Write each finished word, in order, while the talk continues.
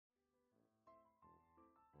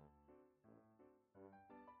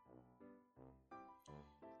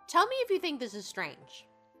Tell me if you think this is strange.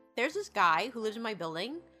 There's this guy who lives in my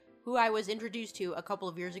building who I was introduced to a couple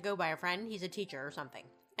of years ago by a friend. He's a teacher or something.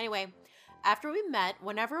 Anyway, after we met,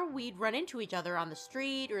 whenever we'd run into each other on the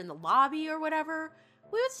street or in the lobby or whatever,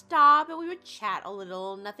 we would stop and we would chat a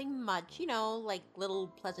little, nothing much, like little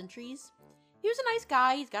pleasantries. He was a nice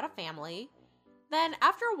guy, he's got a family. Then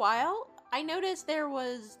after a while, I noticed there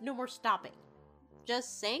was no more stopping.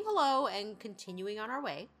 Just saying hello and continuing on our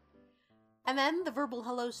way. And then the verbal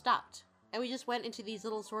hello stopped. And we just went into these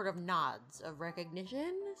little sort of nods of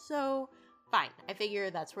recognition. So, fine. I figure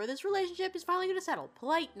that's where this relationship is finally going to settle.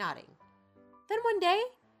 Polite nodding. Then one day,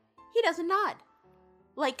 he doesn't nod.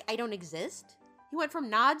 Like I don't exist. He went from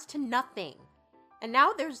nods to nothing. And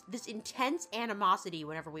now there's this intense animosity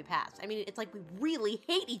whenever we pass. I mean, it's like we really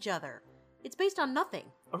hate each other. It's based on nothing.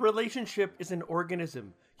 A relationship is an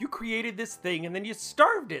organism. You created this thing and then you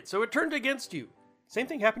starved it, so it turned against you. Same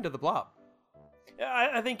thing happened to the Blob.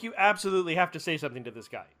 I think you absolutely have to say something to this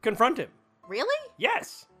guy. Confront him. Really?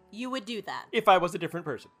 Yes. You would do that. If I was a different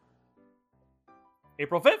person.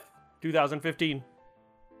 April 5th, 2015.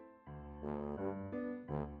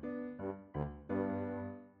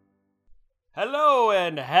 Hello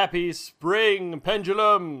and happy spring,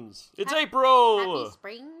 pendulums. It's April. Happy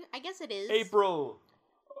spring? I guess it is. April.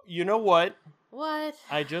 You know what? What?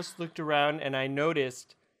 I just looked around and I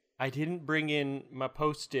noticed I didn't bring in my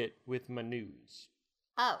Post-it with my news.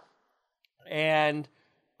 Oh. And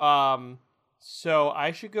so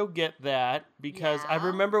I should go get that because I Yeah.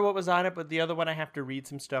 remember what was on it, but the other one I have to read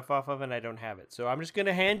some stuff off of and I don't have it. So I'm just going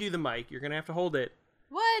to hand you the mic. You're going to have to hold it.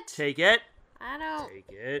 What? Take it. I don't. Take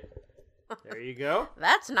it. There you go.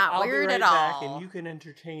 That's not I'll weird be right at back all. and you can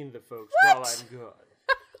entertain the folks What? while I'm gone.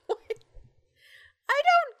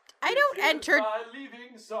 I don't This is enter. my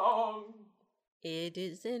leaving song. It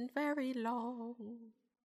isn't very long.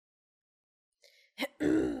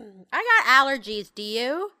 I got allergies, do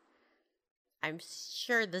you? I'm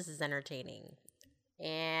sure this is entertaining.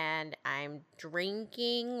 And I'm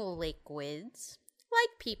drinking liquids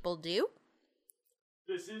like people do.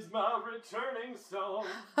 This is my returning song.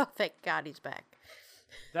 Oh, thank God he's back.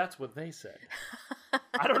 That's what they said.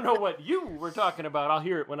 I don't know what you were talking about. I'll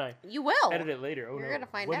hear it when I You will. edit it later. Oh, You're no. gonna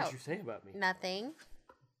find what out. did you say about me? Nothing.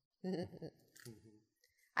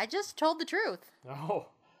 I just told the truth. Oh,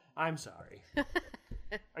 I'm sorry.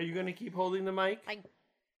 Are you going to keep holding the mic? I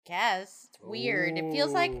guess it's weird. It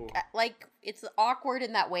feels like it's awkward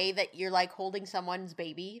in that way that you're like holding someone's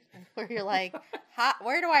baby, where you're like,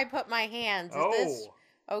 where do I put my hands? Is this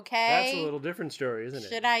okay? That's a little different story, isn't it?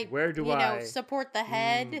 Should I? Where do I support the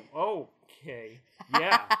head? Okay.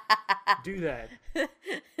 Yeah. Do that.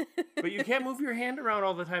 But you can't move your hand around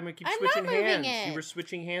all the time and keep I'm switching not moving hands. it. You were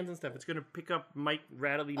switching hands and stuff. It's going to pick up mic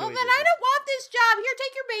rattly Oh, noises. then I don't want this job. Here,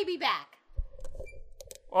 take your baby back.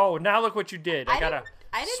 Oh, now look what you did. I gotta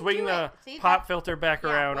I didn't swing do the it. See, pop filter back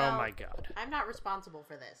Yeah, around. well, Oh my God. I'm not responsible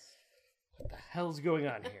for this. What the hell's going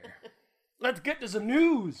on here? Let's get to some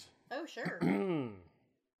news. Oh, sure.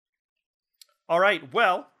 All right,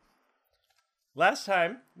 well, last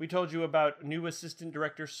time we told you about new assistant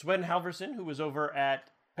director Sven Halverson, who was over at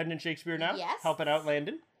Pendant Shakespeare now, Yes. helping out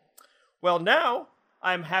Landon. Well, now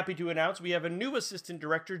I'm happy to announce we have a new assistant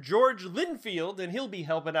director, George Linfield, and he'll be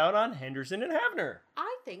helping out on Henderson and Havner.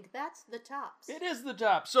 I think that's the tops. It is the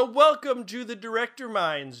top. So welcome to the Director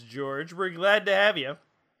Minds, George. We're glad to have you.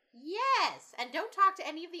 Yes, and don't talk to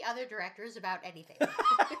any of the other directors about anything.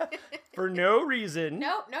 For no reason.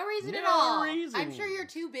 No reason at No all. reason. I'm sure you're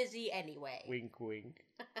too busy anyway. Wink, wink.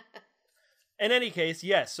 In any case,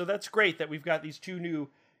 yes, so that's great that we've got these two new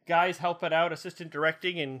guys helping out, assistant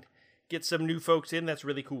directing, and get some new folks in. That's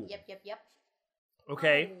really cool. Yep.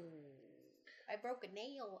 Okay. Oh, I broke a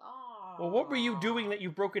nail. Oh. Well, what were you doing that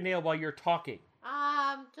you broke a nail while you're talking?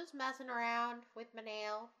 Just messing around with my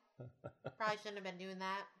nail. Probably shouldn't have been doing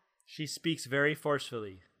that. She speaks very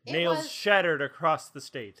forcefully. It Nails was- shattered across the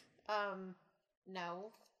state.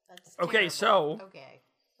 No. That's Okay, terrible. so- Okay.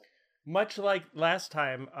 Much like last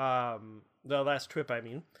time, the last trip, I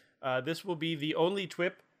mean, this will be the only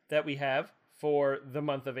trip that we have for the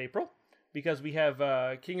month of April, because we have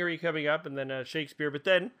Kingery coming up and then Shakespeare, but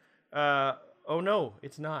then, oh no,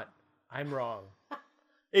 it's not. I'm wrong.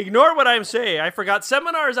 Ignore what I'm saying. I forgot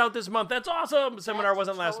seminars out this month. That's awesome. Seminar That's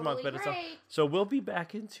wasn't last month, totally but great. so we'll be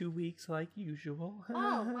back in 2 weeks like usual.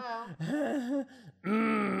 Oh, well.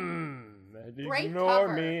 Great Ignore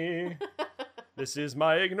cover. me. This is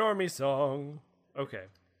my Ignore Me song. Okay.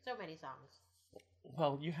 So many songs.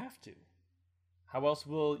 Well, you have to. How else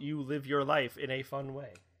will you live your life in a fun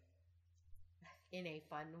way? In a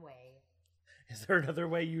fun way. Is there another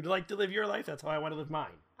way you'd like to live your life? That's how I want to live mine.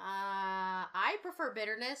 I prefer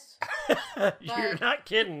bitterness. You're not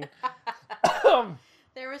kidding.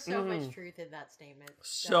 There was so much truth in that statement.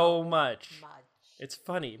 So much. It's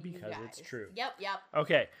funny because it's true. Yep.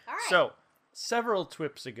 Okay. All right. So, several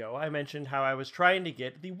TWIPs ago, I mentioned how I was trying to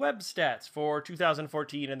get the web stats for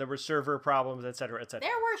 2014 and there were server problems, etc., etc.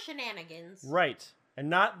 There were shenanigans. Right. And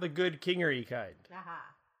not the good kingery kind.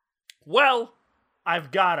 Uh-huh. Well,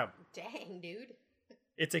 I've got them. Dang, dude.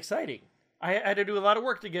 It's exciting. I had to do a lot of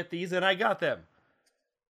work to get these, and I got them.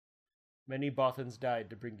 Many Bothans died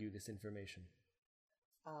to bring you this information.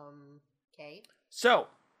 Okay. So,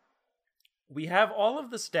 we have all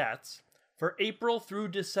of the stats for April through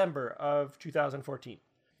December of 2014.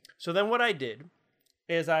 So then what I did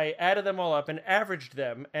is I added them all up and averaged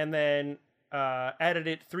them, and then added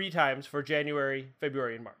it 3 times for January,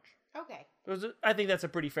 February, and March. Okay. I think that's a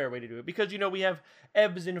pretty fair way to do it because, we have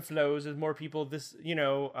ebbs and flows as more people in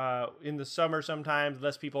the summer sometimes,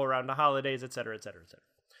 less people around the holidays, etc., etc., etc.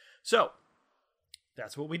 So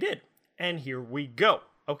that's what we did. And here we go.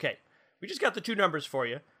 Okay. We just got the 2 numbers for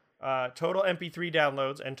you. Total MP3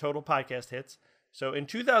 downloads and total podcast hits. So in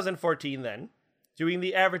 2014 then, doing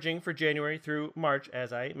the averaging for January through March,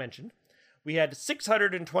 as I mentioned, we had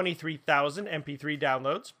 623,000 MP3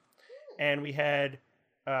 downloads and we had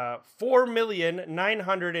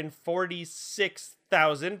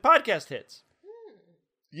 4,946,000 podcast hits.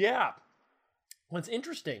 Yeah. What's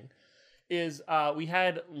interesting is we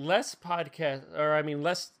had less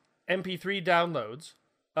MP3 downloads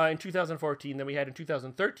in 2014 than we had in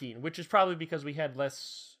 2013, which is probably because we had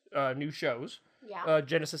less new shows. Yeah.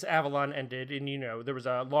 Genesis Avalon ended, and there was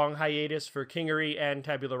a long hiatus for Kingery and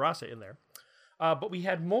Tabula Rasa in there. But we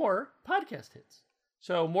had more podcast hits.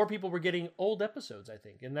 So more people were getting old episodes, I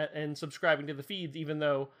think, and subscribing to the feeds, even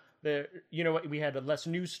though we had less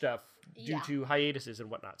new stuff due to hiatuses and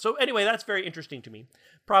whatnot. So anyway, that's very interesting to me.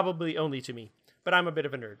 Probably only to me, but I'm a bit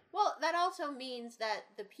of a nerd. Well, that also means that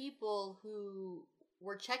the people who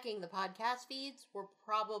were checking the podcast feeds were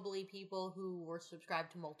probably people who were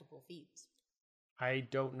subscribed to multiple feeds. I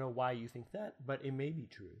don't know why you think that, but it may be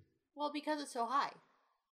true. Well, because it's so high.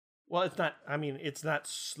 Well, it's not. I mean, it's not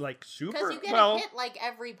like super. Because you get a hit like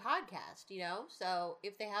every podcast, So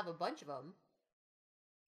if they have a bunch of them,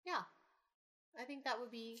 yeah, I think that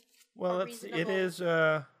would be. Well, it is.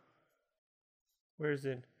 Where is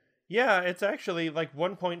it? Yeah, it's actually like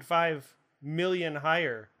 1.5 million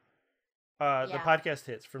higher. The podcast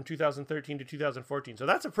hits from 2013 to 2014, so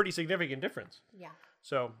that's a pretty significant difference. Yeah.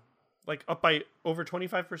 So, like up by over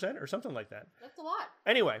 25% or something like that. That's a lot.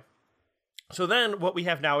 Anyway. So then what we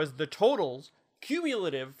have now is the totals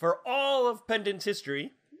cumulative for all of Pendant's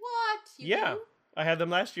history. What? You do? I had them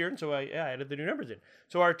last year, and so I added the new numbers in.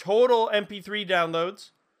 So our total MP3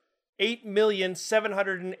 downloads,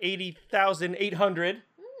 8,780,800.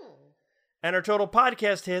 And our total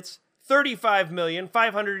podcast hits,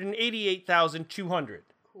 35,588,200.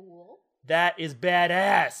 Cool. That is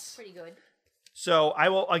badass. Pretty good. So I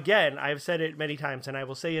will, again, I've said it many times, and I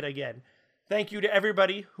will say it again. Thank you to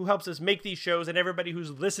everybody who helps us make these shows and everybody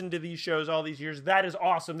who's listened to these shows all these years. That is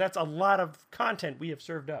awesome. That's a lot of content we have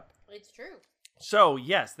served up. It's true. So,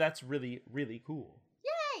 yes, that's really, really cool.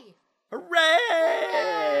 Yay! Hooray!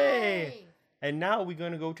 Hooray! And now we're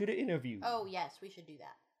going to go to the interview. Oh, yes, we should do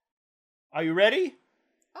that. Are you ready?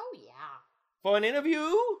 Oh, yeah. For an interview?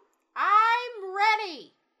 I'm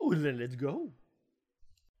ready. Oh, then let's go.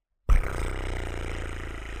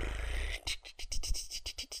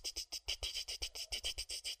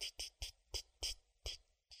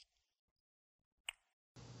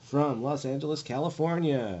 From Los Angeles,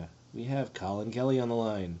 California, we have Colin Kelly on the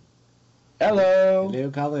line. Hello.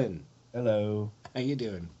 Hello, Colin. Hello. How you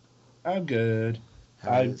doing? I'm good.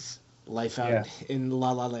 How's life out in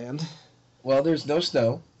La La Land? Well, there's no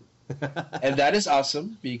snow, and that is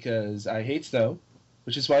awesome because I hate snow,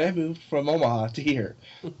 which is why I moved from Omaha to here.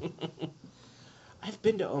 I've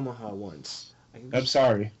been to Omaha once. I'm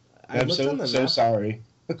sorry. I'm so sorry.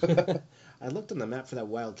 I looked on the map for that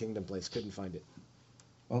Wild Kingdom place, couldn't find it.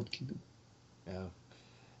 Wild Kingdom. Yeah,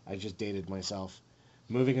 I just dated myself.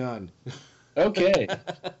 Moving on. Okay.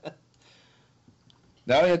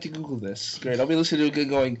 Now I have to Google this. Great. I'll be listening to it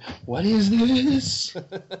going, what is this?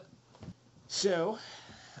 So,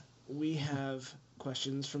 we have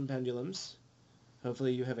questions from Pendulums.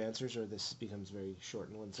 Hopefully you have answers, or this becomes very short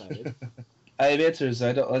and one-sided. I have answers.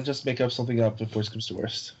 I'll just make up something up if worst comes to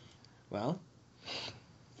worst. Well,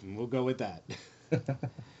 we'll go with that.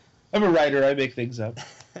 I'm a writer. I make things up.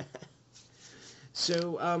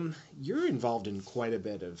 So, you're involved in quite a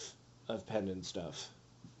bit of Pendant stuff.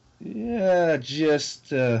 Yeah,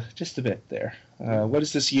 just a bit there. What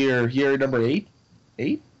is this year? Year number 8?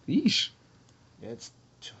 8? Yeesh. Yeah, it's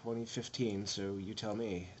 2015, so you tell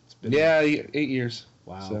me. It's been Yeah, 8 years.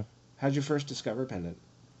 wow. So. How'd you first discover Pendant?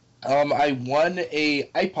 I won a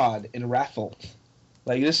iPod in a raffle.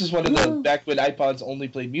 Like, this is one of the back when iPods only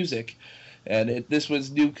played music, and this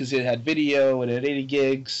was new because it had video and it had 80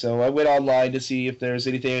 gigs. So I went online to see if there was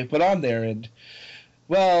anything I could put on there, and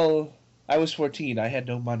well, I was 14. I had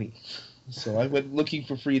no money, so I went looking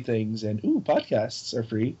for free things, and podcasts are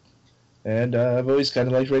free, and I've always kind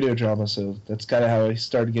of liked radio drama, so that's kind of how I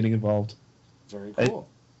started getting involved. Very cool.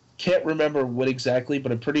 Can't remember what exactly,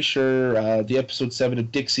 but I'm pretty sure the episode 7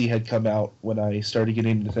 of Dixie had come out when I started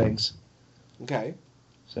getting into things. Okay.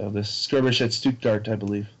 So the skirmish at Stuttgart, I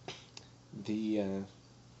believe.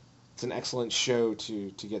 It's an excellent show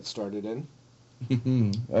to get started in.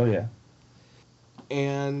 Oh yeah.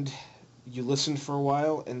 And you listened for a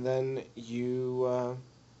while, and then you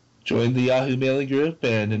joined the Yahoo mailing group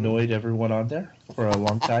and annoyed everyone on there for a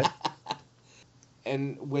long time.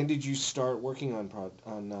 And when did you start working on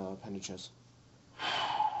Pendant shows?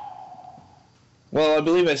 Well, I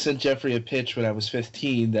believe I sent Jeffrey a pitch when I was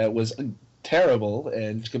 15 that was terrible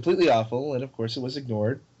and completely awful, and of course it was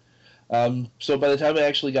ignored. So by the time I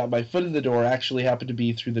actually got my foot in the door, actually happened to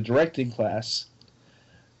be through the directing class.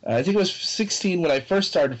 I think it was 16 when I first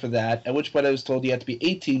started for that, at which point I was told you had to be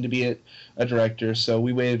 18 to be a director, so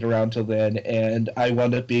we waited around till then, and I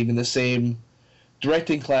wound up being in the same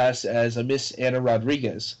directing class as a Miss Anna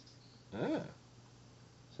Rodriguez.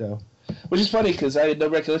 So, which is funny because I had no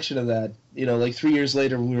recollection of that. You know, like 3 years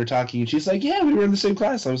later when we were talking, and she's like, "Yeah, we were in the same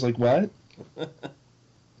class." I was like, "What?"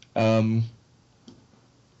 And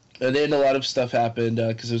then a lot of stuff happened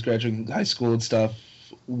because I was graduating high school and stuff.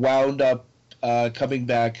 Wound up coming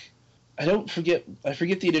back. I forget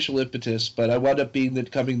the initial impetus, but I wound up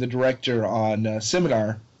becoming the director on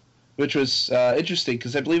Seminar, which was interesting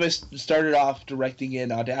because I believe I started off directing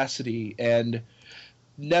in Audacity and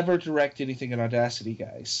never direct anything in Audacity,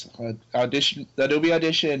 guys. Adobe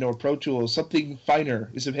Audition or Pro Tools, something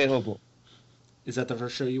finer is available. Is that the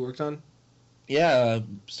first show you worked on? Yeah,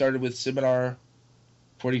 started with Seminar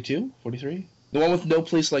 42, 43. The one with No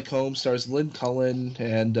Place Like Home stars Lynn Cullen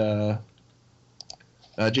and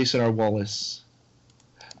Jason R. Wallace.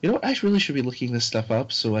 You know what? I really should be looking this stuff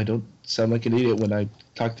up so I don't sound like an idiot when I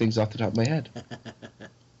talk things off the top of my head.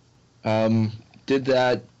 Did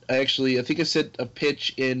that. I think I sent a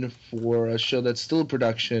pitch in for a show that's still in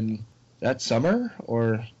production that summer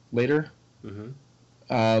or later. Mm-hmm.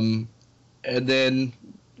 And then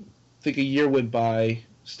I think a year went by,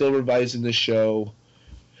 still revising the show.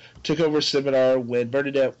 Took over Seminar when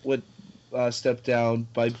Bernadette stepped down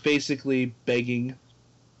by basically begging.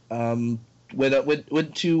 Went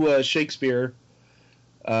to Shakespeare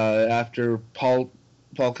after Paul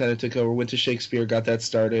kind of took over. Went to Shakespeare, got that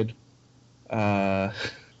started.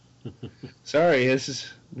 Sorry, this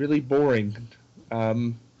is really boring.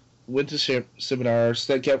 Went to Seminar,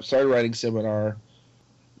 started writing Seminar.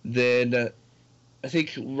 Then I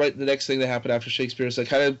think the next thing that happened after Shakespeare is I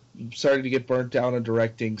kind of started to get burnt down on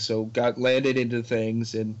directing, so landed into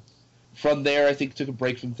things, and from there I think took a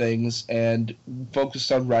break from things and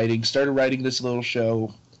focused on writing. Started writing this little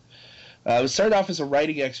show. It started off as a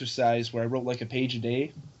writing exercise where I wrote like a page a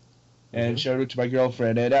day and showed it to my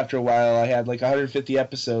girlfriend, and after a while I had like 150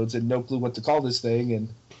 episodes and no clue what to call this thing,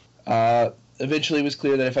 and eventually it was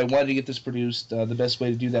clear that if I wanted to get this produced, the best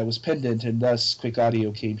way to do that was Pendant, and thus Quick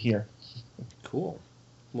Audio came here. Cool.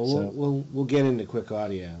 Well, we'll get into Quick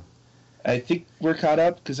Audio. I think we're caught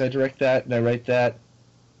up because I direct that and I write that.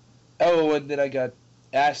 Oh, and then I got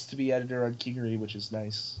asked to be editor on Kingery, which is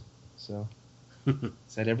nice. So,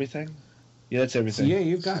 is that everything? Yeah, that's everything. So, yeah,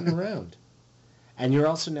 you've gotten around. And you're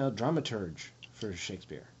also now dramaturge for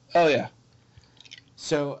Shakespeare. Oh, yeah.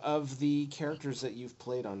 So, of the characters that you've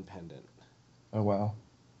played on Pendant... Oh, wow.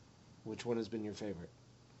 Which one has been your favorite?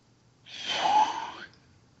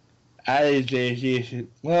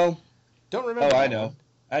 Well... Don't remember. Oh, I know.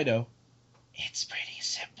 I know. It's pretty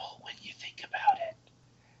simple when you think about it.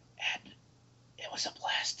 And it was a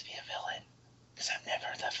blast to be a villain. Because I'm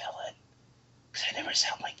never the villain. Because I never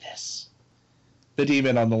sound like this. The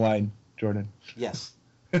demon on the line, Jordan. Yes.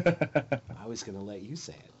 I was going to let you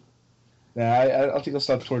say it. Nah, I think I'll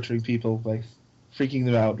stop torturing people by freaking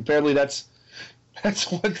them out. Apparently that's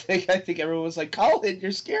one thing I think everyone was like, Colin,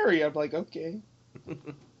 you're scary. I'm like, okay.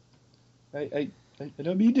 I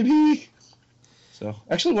don't mean to be. So,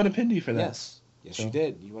 actually won a Pindy for that. Yes, so. You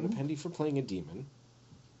did. You won a Pindy for playing a demon.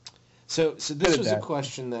 So this was a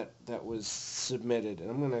question that was submitted, and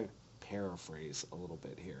I'm going to paraphrase a little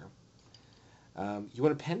bit here. You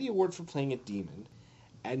won a Pendy Award for playing a demon,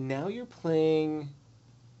 and now you're playing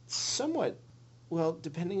somewhat, well,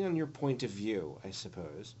 depending on your point of view, I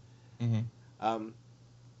suppose. Mm-hmm.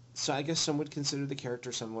 So I guess some would consider the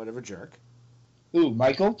character somewhat of a jerk. Ooh,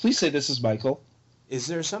 Michael? Please say this is Michael. Is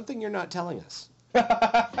there something you're not telling us?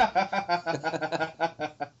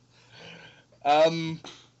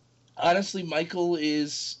 Honestly, Michael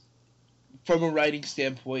is, from a writing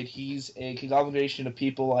standpoint, he's a conglomeration of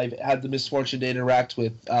people I've had the misfortune to interact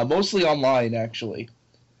with, mostly online, actually.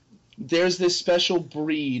 There's this special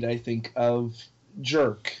breed, I think, of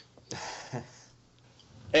jerk.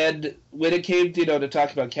 And when it came to, to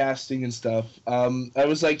talk about casting and stuff, I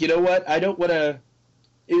was like, you know what? I don't want to...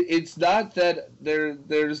 It's not that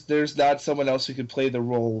there's not someone else who could play the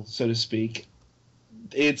role, so to speak.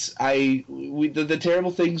 It's the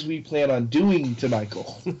terrible things we plan on doing to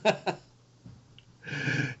Michael.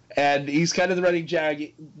 And he's kind of the running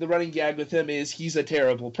gag with him is he's a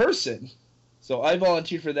terrible person. So I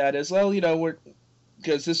volunteered for that as well,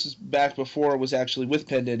 because this was back before it was actually with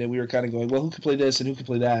Pendant, and we were kind of going, well, who could play this and who could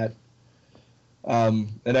play that? And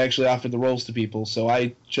I actually offered the roles to people, so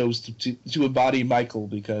I chose to embody Michael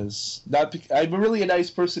because I'm really a nice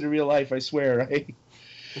person in real life, I swear. Right?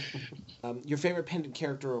 Your favorite Pendant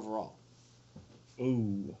character overall?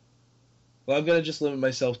 Ooh. Well, I'm gonna just limit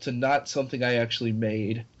myself to not something I actually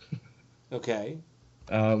made. Okay.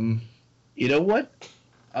 You know what?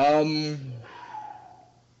 I'm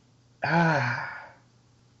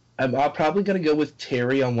probably gonna go with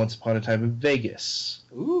Terry on Once Upon a Time in Vegas.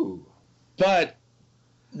 Ooh. But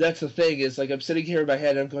that's the thing is, I'm sitting here in my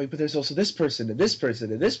head and I'm going, but there's also this person and this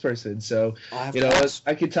person and this person. So,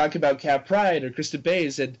 I could talk about Cat Pride or Kristen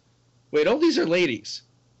Bays and, wait, all these are ladies.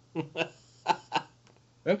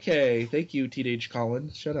 Okay, thank you, Teenage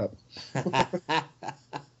Colin. Shut up.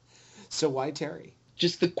 So why Terry?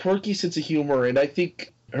 Just the quirky sense of humor, and I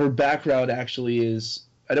think her background actually is,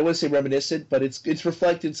 I don't want to say reminiscent, but it's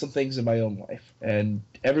reflected some things in my own life. And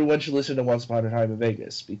everyone should listen to Once Upon a Time in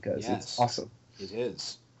Vegas because it's awesome. It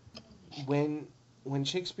is. When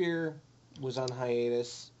Shakespeare was on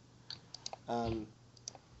hiatus,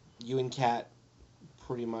 you and Kat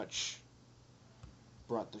pretty much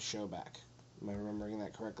brought the show back. Am I remembering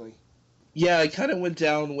that correctly? Yeah, I kind of went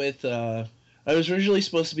down with... I was originally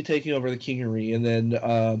supposed to be taking over the Kingery, and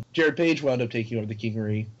then Jared Page wound up taking over the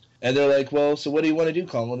Kingery. And they're like, well, so what do you want to do,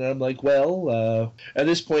 Colin? And I'm like, well, at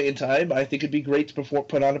this point in time, I think it'd be great to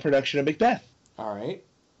put on a production of Macbeth. All right.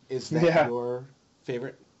 Is that your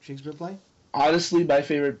favorite Shakespeare play? Honestly, my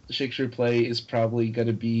favorite Shakespeare play is probably going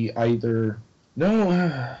to be either...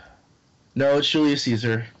 No, it's Julius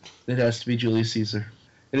Caesar. It has to be Julius Caesar.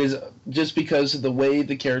 It is just because of the way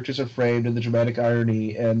the characters are framed and the dramatic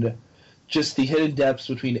irony and just the hidden depths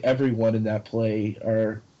between everyone in that play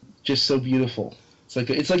are just so beautiful.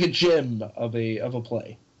 It's like a gem of a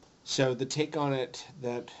play. So the take on it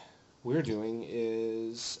that we're doing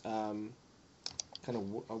is kind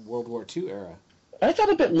of a World War II era. I thought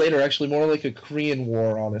a bit later, actually, more like a Korean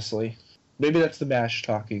War, honestly. Maybe that's the MASH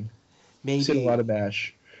talking. Maybe. I've seen a lot of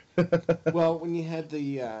MASH. Well, when you had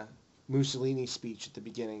the Mussolini speech at the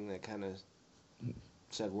beginning, that kind of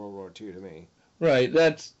said World War II to me. Right,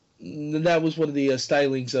 that was one of the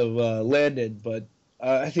stylings of Landon, but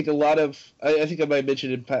I think a lot of... I think I might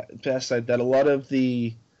mention in past time that a lot of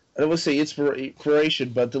the... I don't want to say inspiration,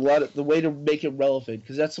 but the way to make it relevant,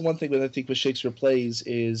 because that's the one thing that I think with Shakespeare plays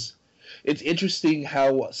is it's interesting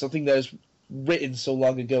how something that is written so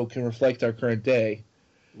long ago can reflect our current day,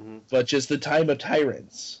 but just the time of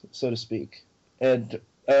tyrants, so to speak. And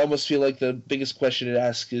I almost feel like the biggest question to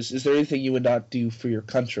ask is there anything you would not do for your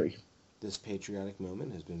country? This patriotic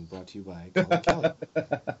moment has been brought to you by Colin Kelly.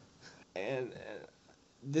 And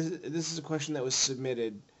this is a question that was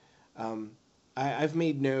submitted. I've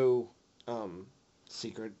made no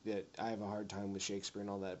secret that I have a hard time with Shakespeare and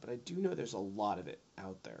all that, but I do know there's a lot of it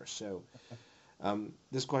out there. So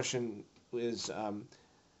this question is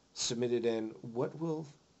submitted in, what will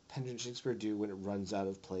Pendant Shakespeare do when it runs out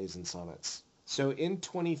of plays and sonnets? So in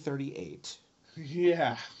 2038...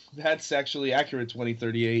 Yeah, that's actually accurate,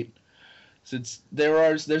 2038. Since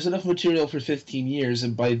there's enough material for 15 years,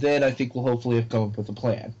 and by then I think we'll hopefully have come up with a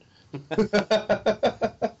plan.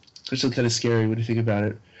 Which is kind of scary when you think about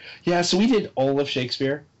it. Yeah, so we did all of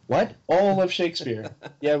Shakespeare. What? All of Shakespeare.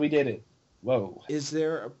 Yeah, we did it. Whoa. Is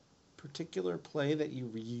there a particular play that you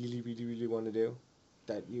really, really, really want to do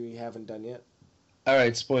that you haven't done yet? All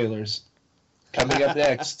right, spoilers. Coming up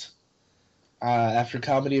next, after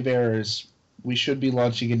Comedy of Errors, we should be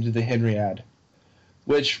launching into the Henriade,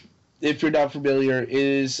 which if you're not familiar,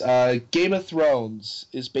 is Game of Thrones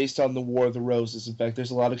is based on the War of the Roses. In fact,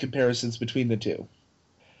 there's a lot of comparisons between the two.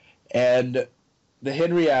 And the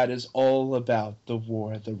Henriette is all about the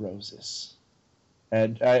War of the Roses.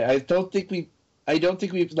 And I don't think we've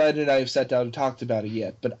Len and I have sat down and talked about it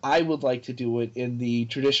yet, but I would like to do it in the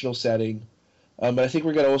traditional setting. I think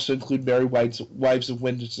we're going to also include Merry Wives of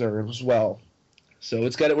Windsor as well. So we're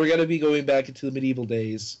going to be going back into the medieval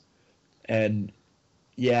days, and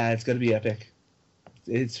yeah, it's going to be epic.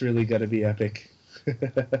 It's really going to be epic.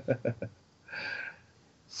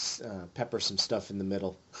 Pepper some stuff in the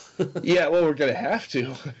middle. Yeah, well, we're going to have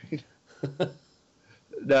to.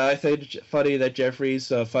 No, I think it's funny that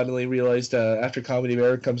Jeffries finally realized after Comedy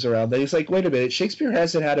America comes around that he's like, wait a minute, Shakespeare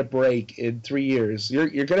hasn't had a break in 3 years. You're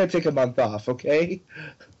going to take a month off, okay?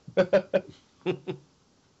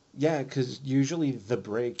 Yeah, because usually the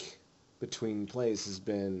break between plays has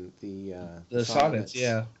been the sonnets.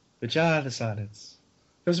 Yeah, the sonnets.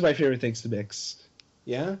 Those are my favorite things to mix.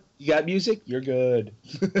 Yeah? You got music? You're good.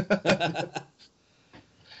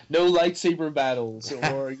 No lightsaber battles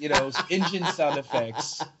or, engine sound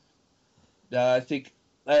effects. I think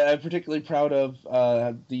I'm particularly proud of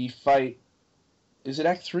the fight. Is it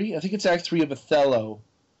Act 3? I think it's Act 3 of Othello,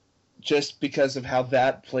 just because of how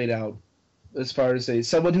that played out. As far as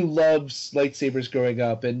someone who loves lightsabers growing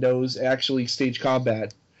up and knows actually stage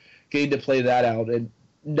combat, getting to play that out and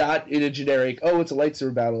not in a generic, it's a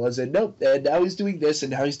lightsaber battle. As in, nope, and now he's doing this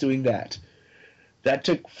and now he's doing that. That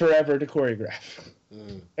took forever to choreograph.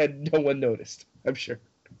 And no one noticed, I'm sure.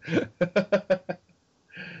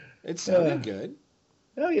 It sounded good.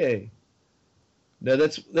 Oh, yay. No,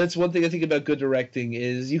 that's one thing I think about good directing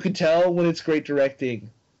is you can tell when it's great directing,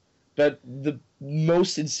 but the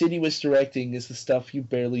most insidious directing is the stuff you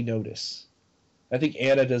barely notice. I think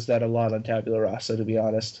Anna does that a lot on Tabula Rasa, to be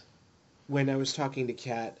honest. When I was talking to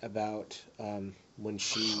Kat about when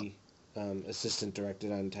she assistant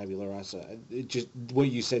directed on Tabula Rasa, what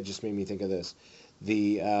you said just made me think of this.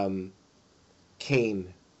 The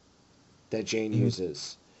cane that Jane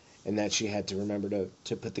uses, and that she had to remember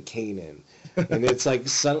to put the cane in. And it's like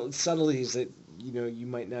subtleties that, you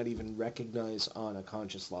might not even recognize on a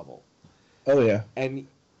conscious level. Oh, yeah. And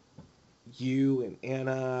you and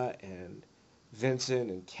Anna and Vincent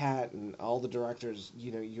and Kat and all the directors,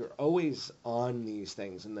 you're always on these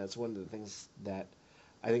things, and that's one of the things that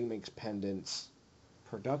I think makes Pendant's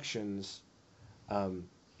productions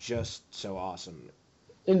just so awesome.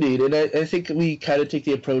 Indeed, and I think we kind of take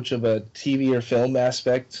the approach of a TV or film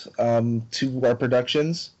aspect to our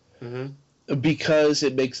productions because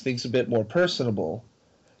it makes things a bit more personable.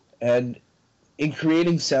 And in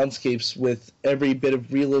creating soundscapes with every bit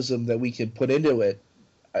of realism that we can put into it,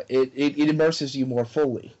 it immerses you more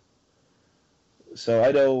fully. So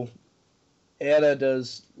I know Anna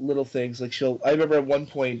does little things like I remember at one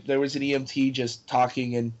point there was an EMT just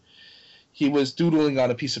talking and he was doodling on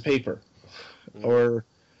a piece of paper or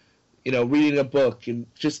reading a book, and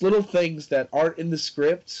just little things that aren't in the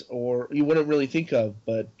script or you wouldn't really think of,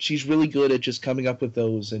 but she's really good at just coming up with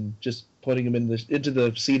those and just putting them into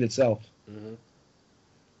the scene itself.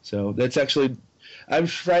 So that's actually, I'm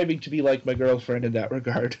striving to be like my girlfriend in that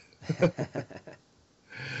regard.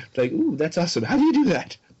 Like, ooh, that's awesome. How do you do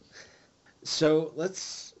that? So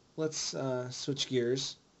let's switch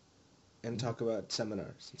gears and talk about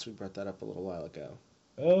Seminar, since we brought that up a little while ago.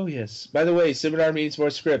 Oh, yes. By the way, Seminar means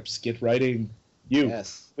more scripts. Get writing. You.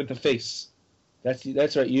 Yes. With the face.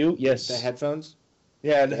 That's right. You? Yes. The headphones?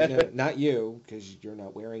 Yeah. Not you, because you're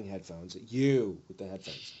not wearing headphones. You with the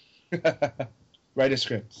headphones. Write a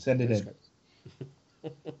script. Send it in.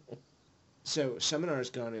 So,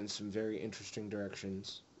 Seminar's gone in some very interesting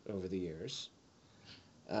directions over the years.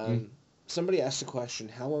 Somebody asked the question,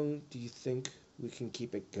 how long do you think we can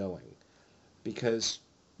keep it going? Because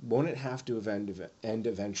won't it have to end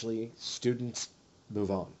eventually? Students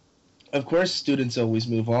move on. Of course, students always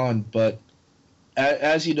move on, but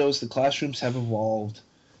as you notice, the classrooms have evolved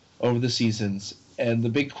over the seasons, and the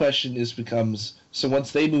big question becomes, so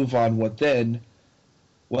once they move on, what then?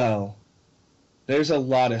 Well, there's a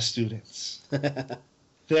lot of students.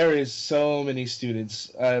 There is so many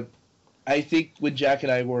students. I think when Jack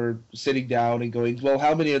and I were sitting down and going, well,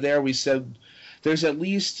 how many are there? We said there's at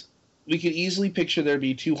least, we could easily picture there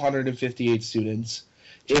be 258 students,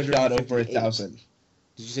 if not over 1,000. Did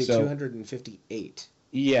you say 258?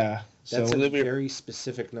 Yeah. That's a very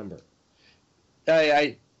specific number.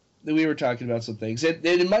 We were talking about some things.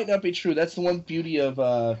 It might not be true. That's the one beauty of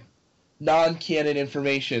non-canon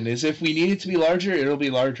information, is if we need it to be larger, it'll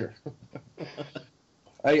be larger.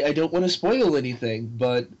 I don't want to spoil anything,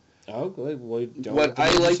 but oh, good. Well, what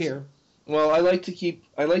I like, Well, I like to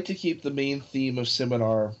keep the main theme of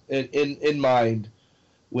Seminar in mind,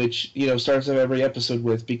 which starts off every episode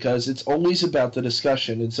with, because it's always about the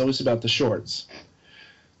discussion. It's always about the shorts.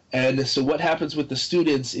 And so what happens with the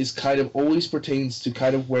students is kind of always pertains to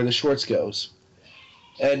kind of where the shorts goes.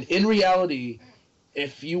 And in reality,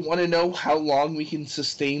 if you want to know how long we can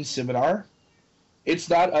sustain Seminar, it's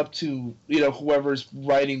not up to whoever's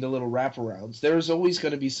writing the little wraparounds. There's always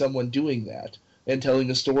going to be someone doing that and telling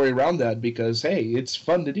a story around that, because hey, it's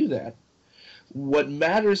fun to do that. What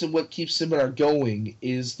matters and what keeps Seminar going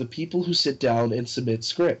is the people who sit down and submit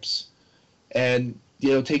scripts and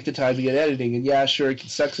take the time to get editing. And yeah, sure, it can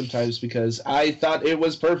suck sometimes because I thought it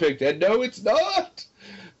was perfect and no, it's not.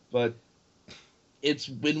 But it's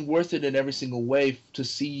been worth it in every single way to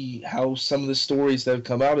see how some of the stories that have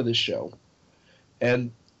come out of this show.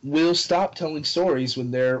 And we'll stop telling stories when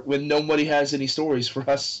nobody has any stories for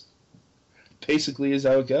us. Basically, is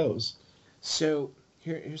how it goes. So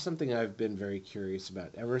here's something I've been very curious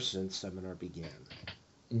about ever since Seminar began.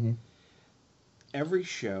 Mm-hmm. Every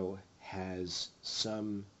show has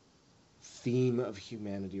some theme of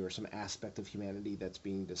humanity or some aspect of humanity that's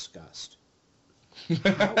being discussed.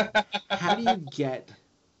 How do you get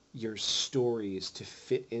your stories to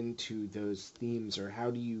fit into those themes, or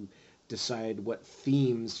how do you decide what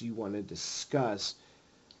themes you want to discuss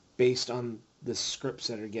based on the scripts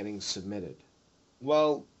that are getting submitted?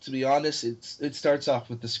 Well, to be honest, it starts off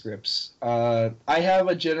with the scripts. I have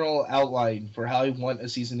a general outline for how I want a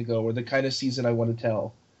season to go, or the kind of season I want to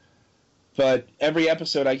tell. But every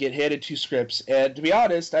episode, I get handed 2 scripts, and to be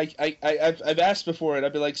honest, I've asked before, and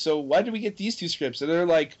I've been like, so why did we get these 2 scripts? And they're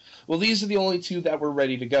like, well, these are the only 2 that were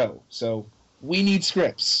ready to go, so we need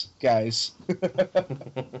scripts, guys.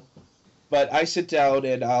 But I sit down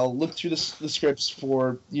and I'll look through the scripts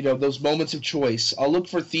for those moments of choice. I'll look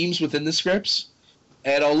for themes within the scripts,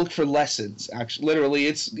 and I'll look for lessons. Actually, literally,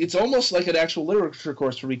 it's almost like an actual literature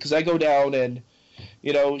course for me, because I go down and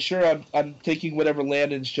sure, I'm taking whatever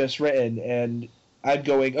Landon's just written, and I'm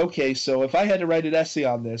going, okay, so if I had to write an essay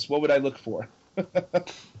on this, what would I look for?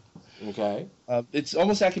 Okay. It's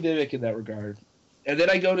almost academic in that regard. And then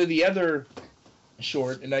I go to the other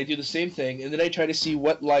short, and I do the same thing, and then I try to see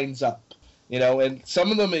what lines up. And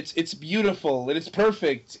some of them, it's beautiful, and it's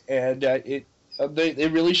perfect, and it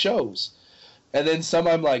really shows. And then some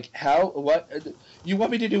I'm like, how, what, you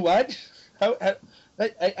want me to do what? How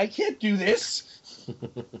I can't do this.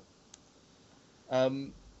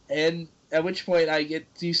 And at which point I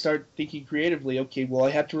get to start thinking creatively, okay, well,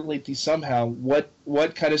 I have to relate these somehow.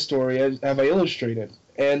 What kind of story have I illustrated?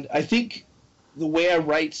 And I think the way I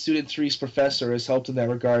write Student 3's professor has helped in that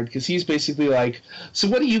regard, because he's basically like, so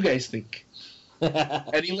what do you guys think?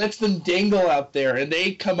 And he lets them dangle out there, and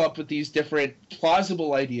they come up with these different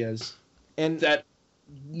plausible ideas and that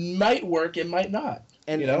might work and might not.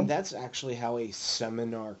 And that's actually how a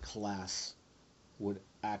seminar class would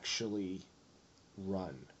actually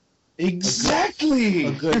run. Exactly!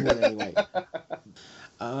 A good one, anyway.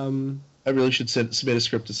 I really should submit a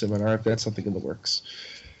script to Seminar if that's something in the works.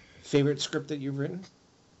 Favorite script that you've written?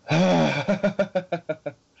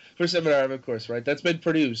 For Seminar, of course, right? That's been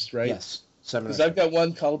produced, right? Yes. Because I've got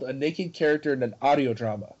one called A Naked Character in an Audio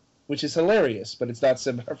Drama, which is hilarious, but it's not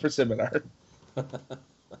for Seminar.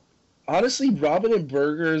 Honestly, Robin and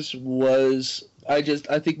Burgers was, I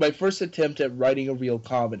think, my first attempt at writing a real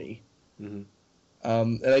comedy. Mm-hmm.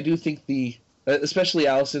 And I do think especially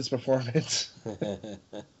Allison's performance,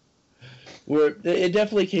 where it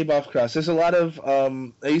definitely came off cross. There's a lot of,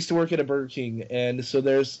 I used to work at a Burger King, and so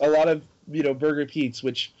there's a lot of, Burger Pete's,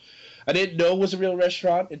 which I didn't know was a real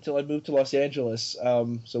restaurant until I moved to Los Angeles.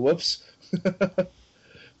 So whoops.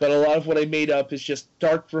 But a lot of what I made up is just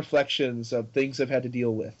dark reflections of things I've had to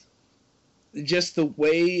deal with. Just the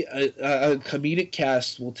way a comedic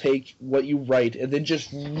cast will take what you write and then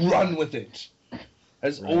just run with it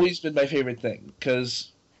has always been my favorite thing.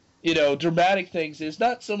 Because, dramatic things, there's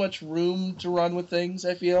not so much room to run with things,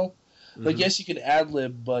 I feel. Mm-hmm. Like, yes, you can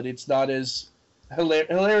ad-lib, but it's not as...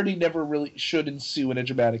 Hilarity never really should ensue in a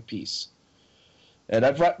dramatic piece. And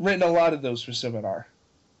I've written a lot of those for Seminar.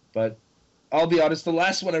 But I'll be honest, the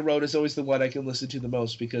last one I wrote is always the one I can listen to the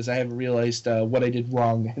most, because I haven't realized what I did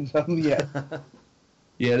wrong in them yet.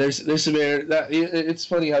 Yeah, there's some error. It's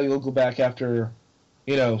funny how you'll go back after,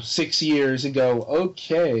 6 years and go,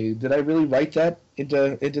 okay, did I really write that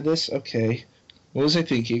into this? Okay, what was I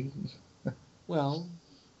thinking? Well,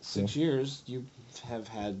 6 years, you have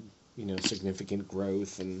had, significant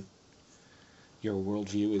growth, and your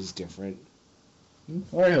worldview is different.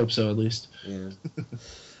 Or I hope so, at least. Yeah.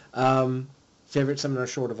 Favorite Seminar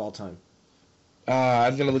short of all time?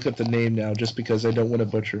 I'm gonna look up the name now just because I don't want to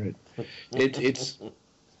butcher it. It's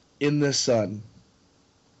In the Sun.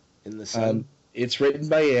 In the Sun. It's written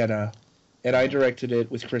by Anna, and I directed it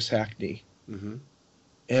with Chris Hackney. Mm-hmm.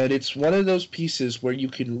 And it's one of those pieces where you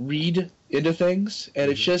can read into things, and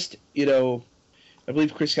it's just, I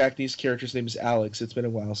believe Chris Hackney's character's name is Alex. It's been a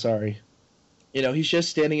while, sorry. He's just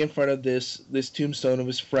standing in front of this tombstone of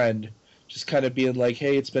his friend, just kind of being like,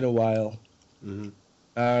 hey, it's been a while. Mm-hmm.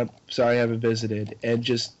 Sorry I haven't visited. And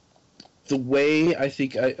just the way I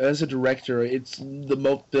think, as a director, it's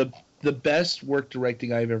the best work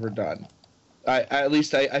directing I've ever done. At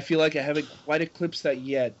least I feel like I haven't quite eclipsed that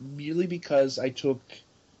yet, merely because I took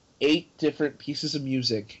 8 different pieces of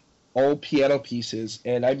music, all piano pieces,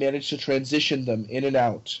 and I managed to transition them in and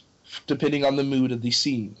out, depending on the mood of the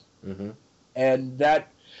scene. Mm-hmm. And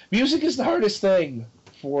that music is the hardest thing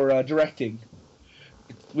for directing,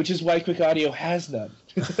 which is why Quick Audio has none.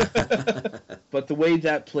 But the way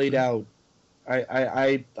that played out,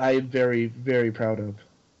 I am very, very proud of.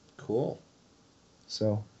 Cool.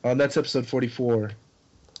 So, that's episode 44.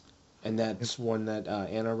 And that's one that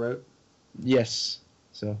Anna wrote? Yes.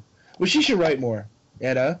 So, well, she should write more.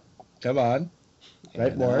 Anna, come on.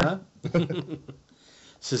 Write more.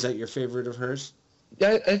 So is that your favorite of hers?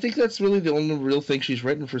 I think that's really the only real thing she's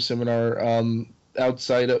written for Seminar,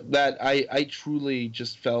 outside of that I truly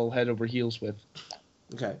just fell head over heels with.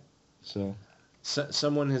 Okay. So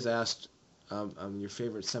someone has asked your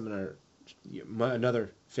favorite Seminar,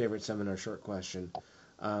 another favorite Seminar short question,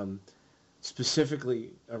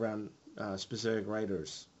 specifically around specific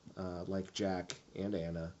writers like Jack and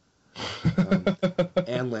Anna,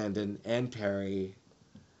 and Landon and Perry.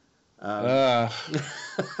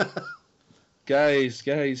 Guys,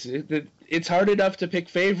 it's hard enough to pick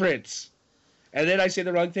favorites. And then I say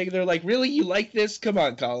the wrong thing, and they're like, really? You like this? Come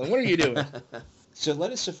on, Colin. What are you doing? So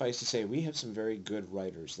let us suffice to say, we have some very good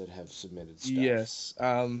writers that have submitted stuff. Yes.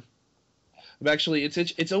 Actually,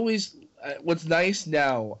 it's always... what's nice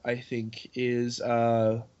now, I think, is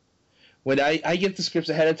when I get the scripts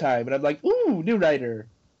ahead of time, and I'm like, ooh, new writer.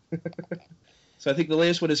 So I think the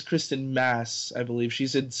latest one is Kristen Mass, I believe.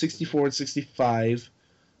 She's in 64 and 65.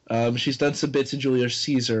 She's done some bits in Julius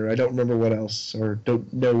Caesar. I don't remember what else, or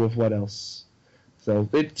don't know of what else. So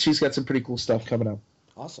she's got some pretty cool stuff coming up.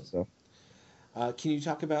 Awesome. So, can you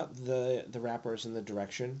talk about the rappers and the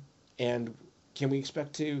direction? And can we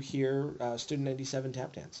expect to hear Student 97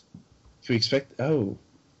 tap dance? Can we expect... Oh,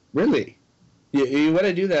 really? You want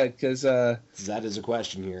to do that, because... that is a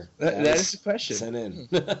question here. That is a question. Sent in.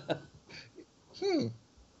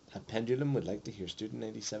 A pendulum would like to hear Student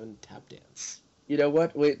 97 tap dance. You know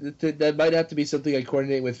what? Wait, that might have to be something I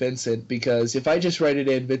coordinate with Vincent, because if I just write it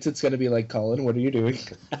in, Vincent's going to be like, Colin, what are you doing?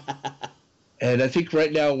 And I think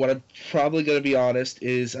right now what I'm probably going to be honest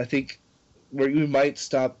is I think where we might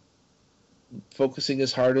stop focusing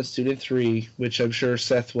as hard on Student 3, which I'm sure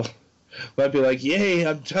Seth might be like, yay,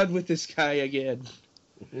 I'm done with this guy again.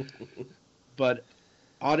 But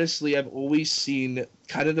honestly, I've always seen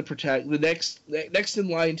kind of the next in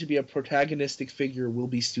line to be a protagonistic figure will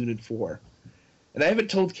be Student 4. And I haven't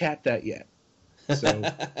told Kat that yet. So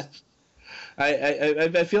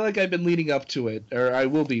I feel like I've been leading up to it, or I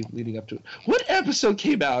will be leading up to it. What episode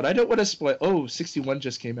came out? I don't want to spoil. Oh, 61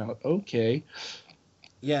 just came out. Okay.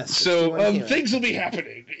 Yes. So things will be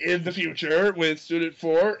happening in the future with Student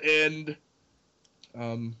 4, and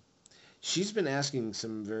she's been asking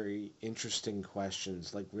some very interesting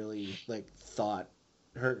questions, like really thought.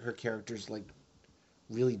 Her character's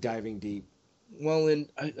really diving deep. Well, and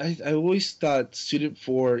I always thought Student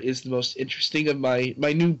 4 is the most interesting of my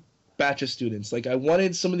new batch of students. Like, I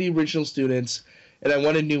wanted some of the original students, and I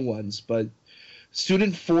wanted new ones, but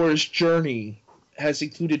Student 4's journey has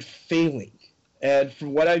included failing. And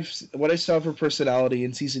from what I saw of her personality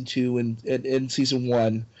in Season 2 and in Season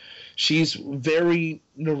 1, she's very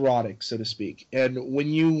neurotic, so to speak. And when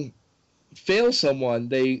you fail someone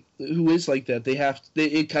who is like that,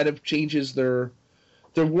 it kind of changes their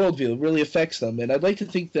worldview. It really affects them. And I'd like to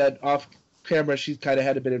think that off camera she's kind of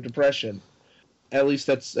had a bit of depression. At least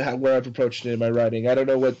that's where I've approached it in my writing. I don't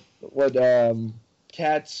know what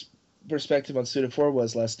Kat's perspective on Student 4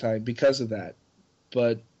 was last time because of that.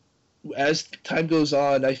 But as time goes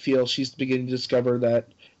on, I feel she's beginning to discover that,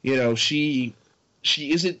 she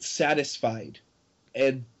isn't satisfied.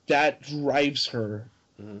 And that drives her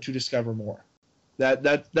to discover more.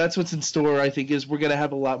 That's what's in store, I think, is we're going to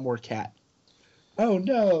have a lot more Kat. Oh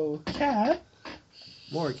no, Kat!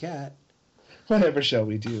 More Kat. Whatever shall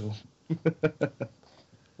we do?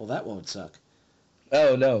 Well, that won't suck.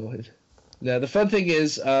 Oh no. Now the fun thing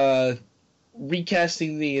is,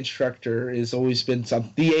 recasting the instructor has always been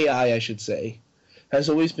the AI, I should say, has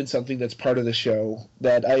always been something that's part of the show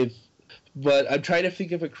but I'm trying to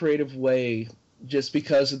think of a creative way, just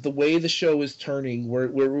because of the way the show is turning.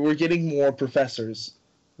 We're getting more professors.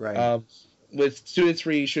 Right. With Student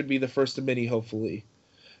 3 should be the first of many, hopefully.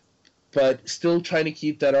 But still trying to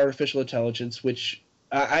keep that artificial intelligence, which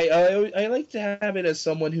I like to have it as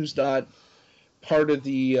someone who's not part of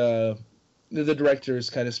the directors,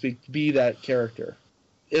 kind of be that character.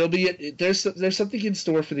 There's something in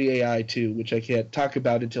store for the AI too, which I can't talk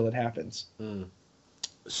about until it happens. Mm.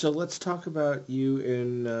 So let's talk about you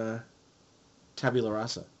in Tabula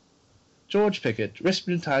Rasa. George Pickett,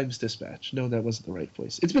 Richmond Times Dispatch. No, that wasn't the right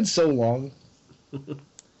voice. It's been so long.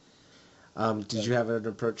 Did you have an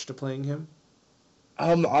approach to playing him?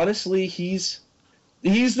 Honestly, he's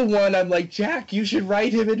the one I'm like, Jack, you should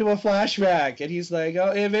write him into a flashback. And he's like,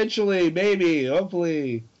 oh, eventually, maybe,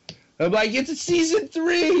 hopefully. I'm like, it's season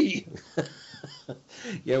 3.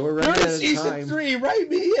 Yeah, we're running out of season time. 3, write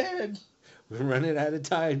me in. We're running out of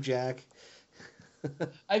time, Jack.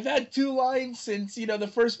 I've had 2 lines since,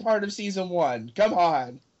 the first part of season 1. Come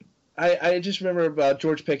on. I just remember about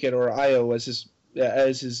George Pickett, or Io as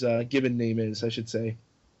his given name is, I should say.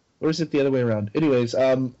 Or is it the other way around? Anyways,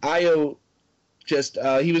 Io just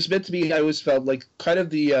he was meant to be, I always felt like kind of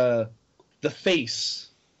the face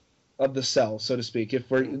of the cell, so to speak, if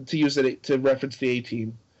we're to use it to reference the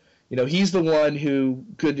A-Team. He's the one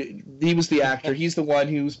he was the actor, he's the one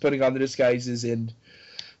who's putting on the disguises and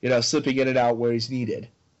slipping in and out where he's needed.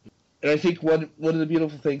 And I think one of the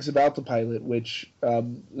beautiful things about the pilot, which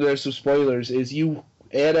there's some spoilers, is you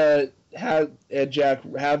and Jack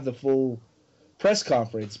have the full press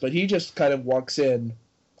conference, but he just kind of walks in,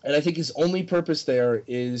 and I think his only purpose there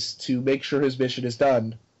is to make sure his mission is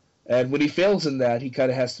done. And when he fails in that, he kind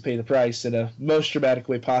of has to pay the price in a most dramatic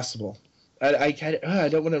way possible. I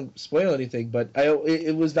don't want to spoil anything, but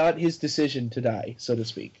it was not his decision to die, so to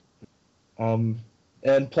speak.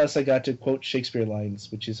 And plus, I got to quote Shakespeare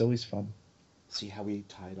lines, which is always fun. See how we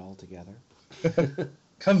tied all together?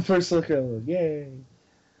 Come first, look early. Yay!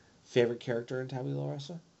 Favorite character in Tabula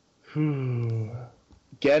Rasa?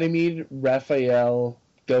 Ganymede, Raphael,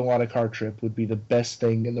 go on a car trip would be the best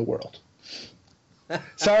thing in the world.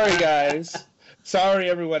 Sorry, guys. Sorry,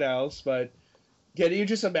 everyone else, but can you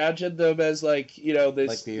just imagine them as this,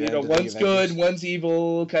 one's good, one's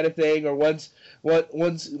evil kind of thing, or one's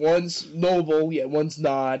noble, yet one's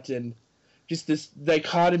not, and just this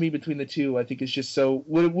dichotomy between the two, I think is just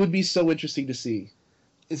would be so interesting to see.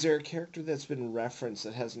 Is there a character that's been referenced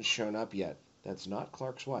that hasn't shown up yet, that's not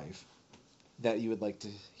Clark's wife, that you would like to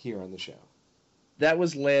hear on the show?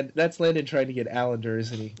 That's Landon trying to get Allender,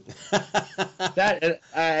 isn't he?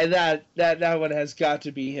 that one has got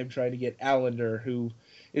to be him trying to get Allender, who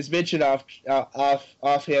is mentioned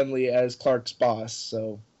offhandedly as Clark's boss.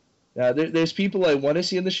 So there's people I want to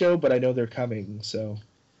see in the show, but I know they're coming. So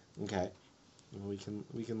okay, we can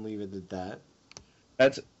leave it at that.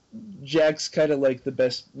 That's Jack's kind of like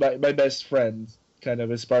my best friend, kind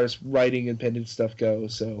of as far as writing and pen and stuff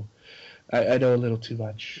goes. So I know a little too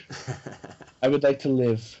much. I would like to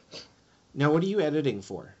live. Now, what are you editing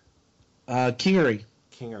for? Kingery.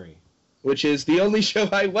 Kingery. Which is the only show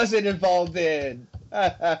I wasn't involved in.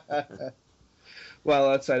 Well,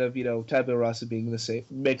 outside of, Tabula Rasa being in the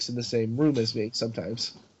same room as me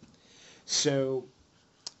sometimes. So,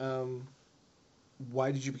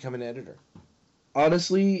 why did you become an editor?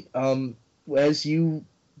 Honestly, as you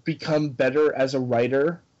become better as a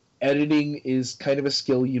writer, editing is kind of a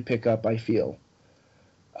skill you pick up, I feel.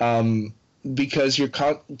 Because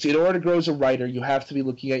in order to grow as a writer, you have to be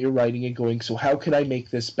looking at your writing and going, so how can I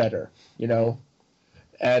make this better?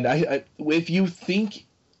 And if you think,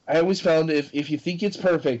 I always found if you think it's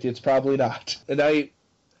perfect, it's probably not. And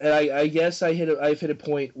I guess I've hit a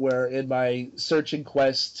point where in my search and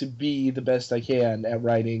quest to be the best I can at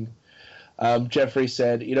writing, Jeffrey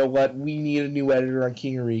said, you know what, we need a new editor on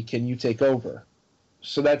Kingery. Can you take over?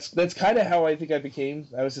 So that's kind of how I think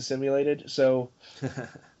I was assimilated. So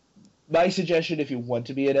my suggestion, if you want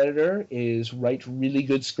to be an editor, is write really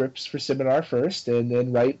good scripts for Seminar first, and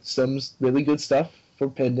then write some really good stuff for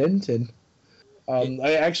Pendant. And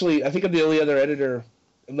I think I'm the only other editor.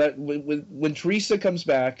 When Teresa comes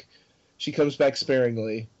back, she comes back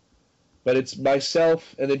sparingly, but it's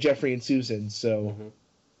myself and then Jeffrey and Susan. So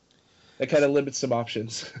that kind of limits some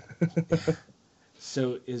options.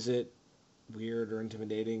 So is it weird or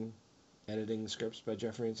intimidating editing scripts by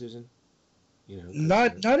Jeffrey and Susan?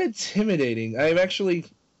 Not intimidating. I'm actually,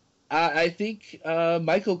 I think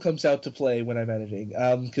Michael comes out to play when I'm editing,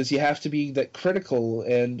 because you have to be that critical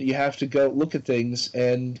and you have to go look at things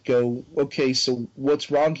and go, okay, so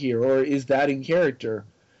what's wrong here, or is that in character?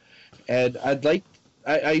 And I'd like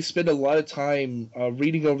I spend a lot of time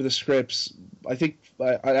reading over the scripts. I think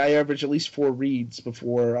I average at least 4 reads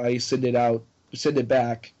before I send it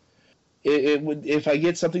back. It would, if I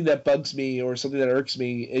get something that bugs me or something that irks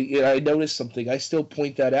me, I notice something, I still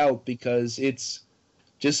point that out because it's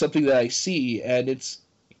just something that I see, and it's,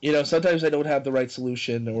 sometimes I don't have the right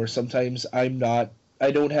solution, or sometimes I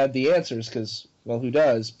don't have the answers because, well, who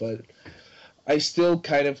does? But I still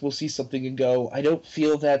kind of will see something and go, I don't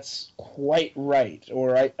feel that's quite right,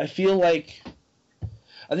 or I feel like.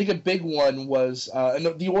 I think a big one was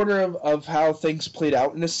the order of how things played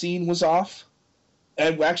out in a scene was off.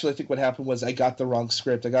 And actually, I think what happened was I got the wrong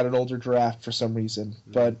script. I got an older draft for some reason.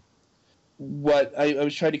 Mm-hmm. But what I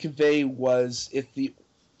was trying to convey was if the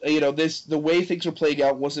way things were playing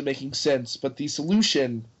out wasn't making sense, but the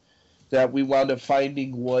solution that we wound up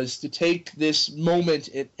finding was to take this moment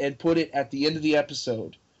and put it at the end of the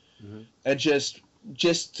episode, mm-hmm. and just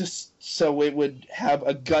so it would have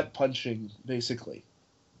a gut punching, basically.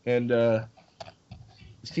 And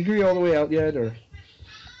is Kingery all the way out yet, or?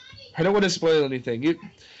 I don't want to spoil anything. Let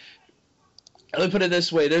me put it this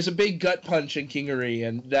way: there's a big gut punch in Kingery,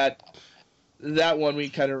 and that one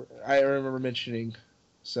I remember mentioning.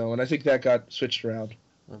 So, and I think that got switched around.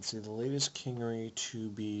 Let's see, the latest Kingery to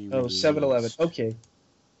be released. 7-11. Okay.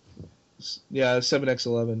 Yeah,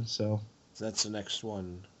 7x11. So that's the next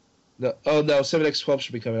one. No, 7x12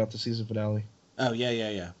 should be coming out the season finale. Oh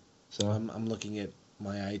yeah. So I'm looking at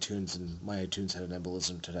my iTunes, and my iTunes had an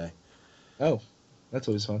embolism today. Oh. That's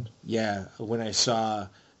always fun. Yeah, when I saw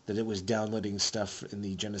that it was downloading stuff in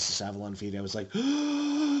the Genesis Avalon feed, I was like,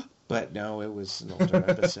 but no, it was an older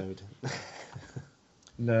episode.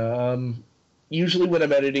 No, usually when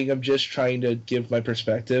I'm editing, I'm just trying to give my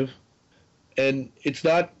perspective. And it's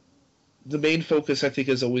not, the main focus I think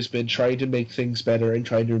has always been trying to make things better and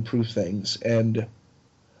trying to improve things. And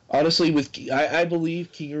honestly, I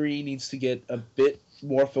believe Kingery needs to get a bit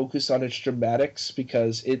more focused on its dramatics,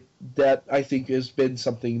 because that I think has been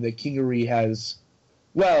something that Kingery has.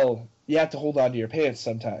 Well, you have to hold on to your pants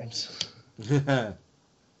sometimes.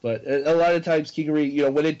 But a lot of times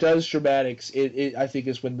Kingery, when it does dramatics, it I think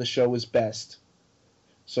is when the show is best.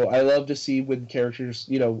 So I love to see when characters,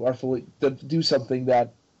 are fully do something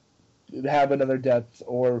that have another depth.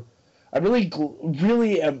 Or I really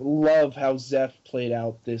love how Zeph played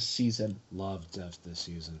out this season. Loved Zeph this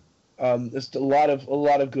season. There's a lot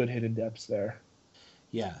of good hidden depths there.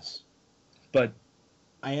 Yes. But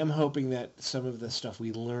I am hoping that some of the stuff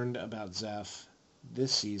we learned about Zeph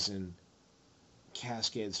this season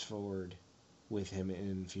cascades forward with him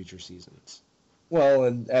in future seasons. Well,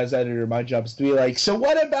 and as editor, my job is to be like, so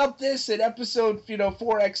what about this in episode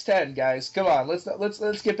 4x10, guys? Come on,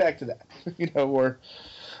 let's get back to that. Or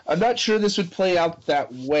I'm not sure this would play out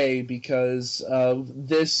that way, because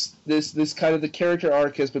this kind of the character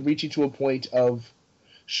arc has been reaching to a point of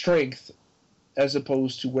strength as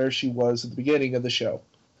opposed to where she was at the beginning of the show.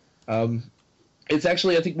 It's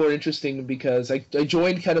actually, I think, more interesting because I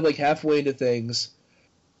joined kind of like halfway into things,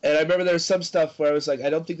 and I remember there was some stuff where I was like, I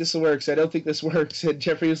don't think this works, and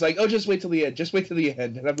Jeffrey was like, oh, just wait till the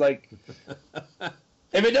end, and I'm like,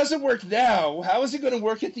 if it doesn't work now, how is it going to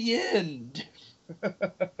work at the end?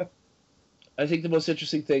 I think the most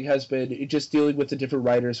interesting thing has been just dealing with the different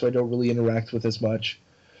writers who I don't really interact with as much,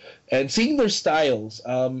 and seeing their styles.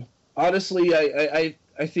 Honestly, I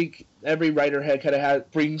think every writer kind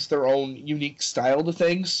of brings their own unique style to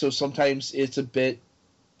things. So sometimes it's a bit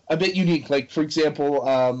unique. Like, for example,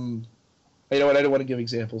 I don't want to give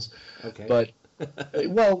examples. Okay. But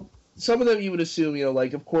well, some of them you would assume,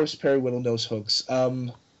 like, of course Perry Whittle knows hooks.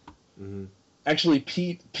 Mm-hmm. Actually,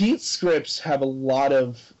 Pete's scripts have a lot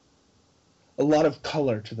of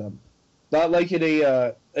color to them, not like in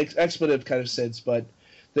a expletive kind of sense, but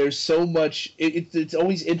there's so much. It's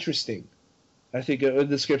always interesting. I think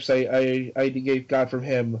the scripts I got from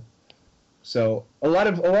him, so a lot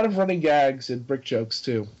of running gags and brick jokes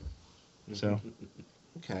too. So,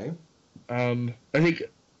 okay. I think.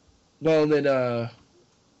 Well, then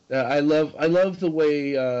I love the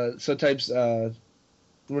way sometimes.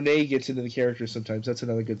 Renee gets into the character sometimes. That's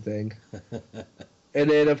another good thing. And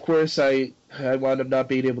then, of course, I wound up not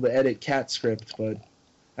being able to edit Cat's script, but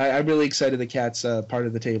I'm really excited that Cat's part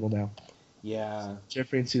of the table now. Yeah.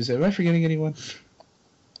 Jeffrey and Susan. Am I forgetting anyone?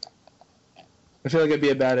 I feel like I'd be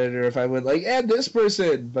a bad editor if I went like, add this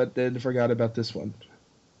person, but then forgot about this one.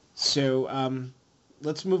 So,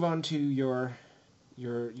 let's move on to your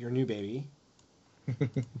new baby.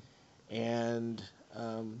 And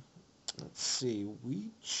let's see, we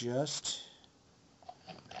just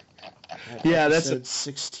had episode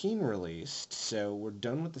 16 released, so we're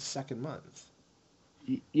done with the second month.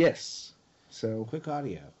 Yes. So Quick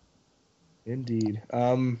audio. indeed.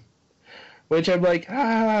 Which I'm like,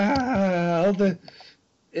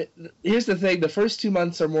 here's the thing: the first 2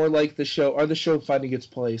 months are more like the show finding its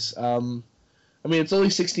place. I mean, it's only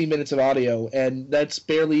 16 minutes of audio, and that's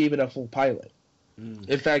barely even a full pilot.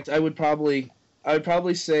 In fact, I would probably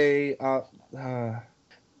say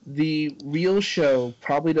the real show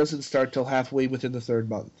probably doesn't start till halfway within the third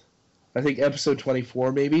month. I think episode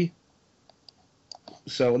 24 maybe.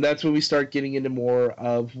 So, and that's when we start getting into more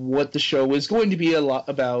of what the show is going to be a lot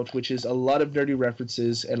about, which is a lot of nerdy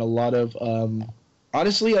references and a lot of,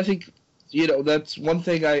 honestly, I think, that's one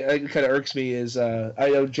thing I kind of irks me is, I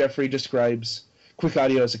know Jeffrey describes Quick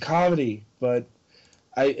Audio as a comedy, but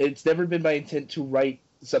it's never been my intent to write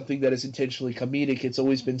something that is intentionally comedic. It's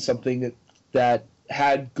always been something that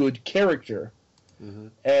had good character. Mm-hmm.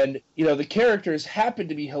 And, the characters happen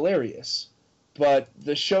to be hilarious. But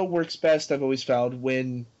the show works best, I've always found,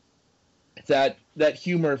 when that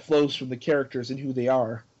humor flows from the characters and who they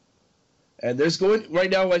are. And right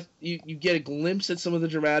now, you get a glimpse at some of the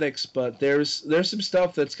dramatics, but there's some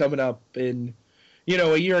stuff that's coming up in,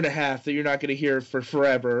 a year and a half that you're not going to hear for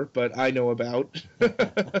forever, but I know about.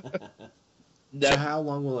 So how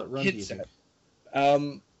long will it run, do you think?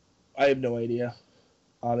 I have no idea,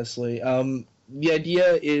 honestly. The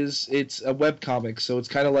idea is it's a webcomic, so it's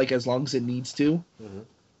kind of like as long as it needs to. Mm-hmm.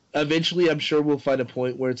 Eventually, I'm sure we'll find a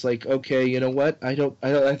point where it's like, okay, you know what? I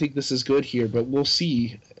think this is good here, but we'll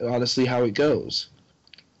see, honestly, how it goes.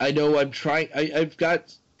 I know I'm trying. I've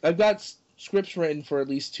got scripts written for at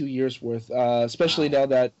least 2 years worth, especially now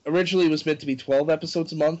that originally it was meant to be 12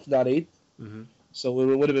 episodes a month, not 8. Mm-hmm. So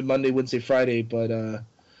it would have been Monday, Wednesday, Friday, but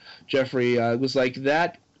Jeffrey was like,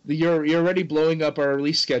 that you're already blowing up our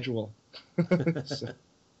release schedule. So,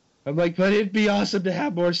 I'm like, but it'd be awesome to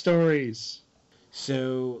have more stories.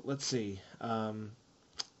 So let's see,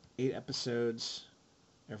 8 episodes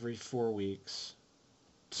every 4 weeks.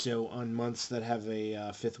 So on months that have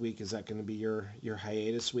a fifth week, is that going to be your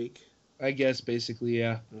hiatus week? I guess basically,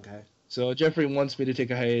 yeah. Okay. So Jeffrey wants me to take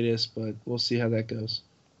a hiatus, but we'll see how that goes.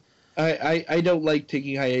 I don't like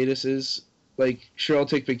taking hiatuses. Like, sure, I'll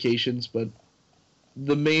take vacations, but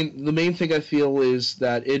the main thing I feel is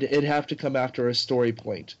that it'd have to come after a story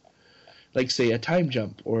point, like say a time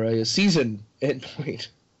jump or a season end point.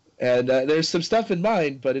 And there's some stuff in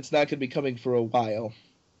mind, but it's not going to be coming for a while.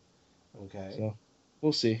 Okay. So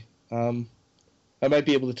we'll see. I might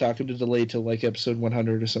be able to talk him to delay till like episode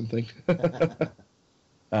 100 or something.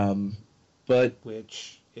 But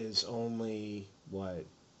which is only what,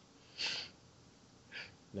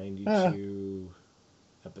 92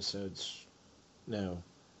 episodes. No,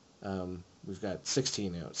 we've got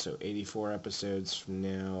 16 out, so 84 episodes from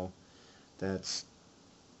now. That's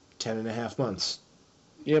 10 and a half months.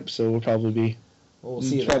 Yep, so we'll probably be we'll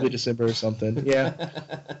see probably December or something. Yeah.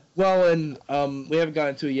 Well, and we haven't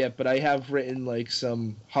gotten to it yet, but I have written like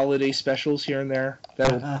some holiday specials here and there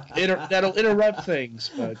that'll interrupt things.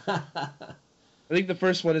 But I think the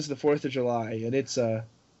first one is the 4th of July, and it's I'm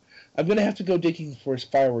gonna have to go digging for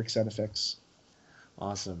fireworks sound effects.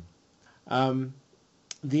 Awesome.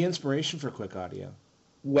 The inspiration for Quick Audio?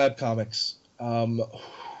 Webcomics.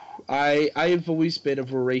 I've always been a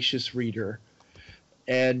voracious reader,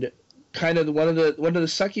 and kind of one of the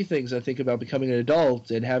sucky things I think about becoming an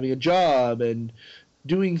adult and having a job and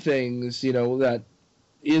doing things, that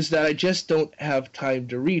is that I just don't have time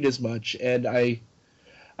to read as much, and I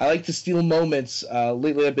like to steal moments.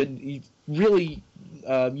 Lately, I've been really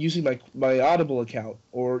using my Audible account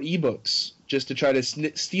or ebooks just to try to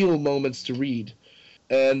steal moments to read.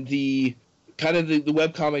 And the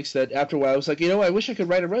webcomics that after a while I was like, I wish I could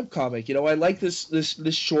write a webcomic. I like this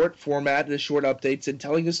short format, this short updates and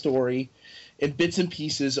telling a story in bits and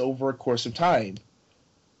pieces over a course of time.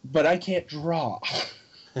 But I can't draw.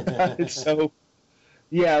 So,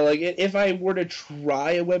 yeah, like if I were to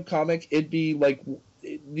try a webcomic, it'd be like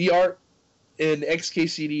the art in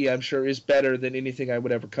XKCD, I'm sure, is better than anything I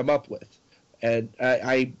would ever come up with. And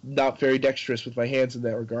I'm not very dexterous with my hands in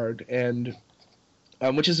that regard. And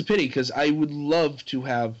which is a pity, because I would love to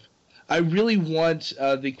have... I really want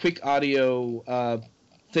the Quick Audio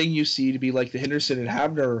thing you see to be like the Henderson and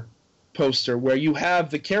Havner poster, where you have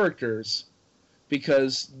the characters,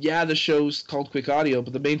 because, yeah, the show's called Quick Audio,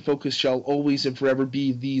 but the main focus shall always and forever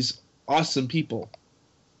be these awesome people.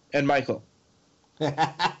 And Michael.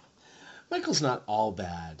 Michael's not all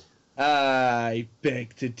bad. I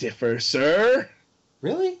beg to differ, sir.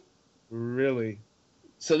 Really? Really.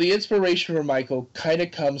 So the inspiration for Michael kind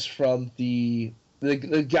of comes from the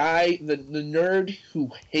guy, the nerd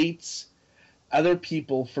who hates other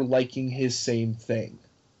people for liking his same thing.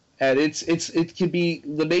 And it can be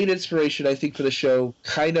the main inspiration, I think, for the show,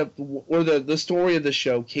 kind of, or the story of the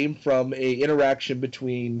show came from a interaction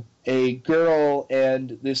between a girl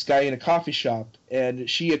and this guy in a coffee shop, and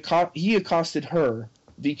he accosted her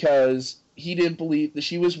because he didn't believe that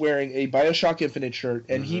she was wearing a BioShock Infinite shirt,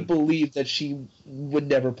 and he believed that she would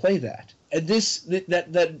never play that. And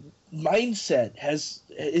that mindset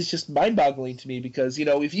is just mind-boggling to me, because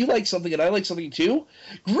if you like something and I like something too,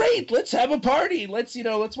 great, let's have a party, let's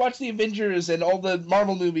watch the Avengers and all the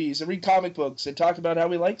Marvel movies and read comic books and talk about how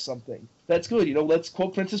we like something. That's good. Let's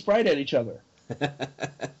quote Princess Bride at each other.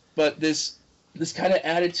 But this kind of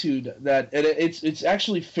attitude and it's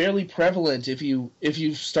actually fairly prevalent if you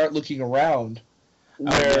start looking around,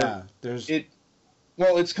 where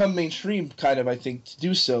it's come mainstream kind of, I think, to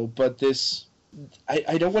do so. But this,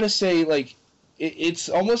 I don't want to say, like, it's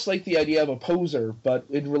almost like the idea of a poser, but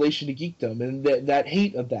in relation to geekdom, and that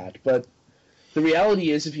hate of that. But the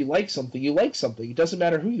reality is, if you like something, you like something. It doesn't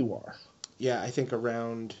matter who you are. Yeah, I think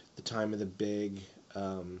around the time of the big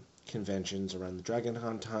conventions, around the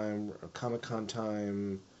DragonCon time or Comic-Con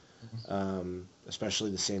time, especially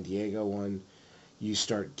the San Diego one, you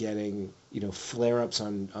start getting flare-ups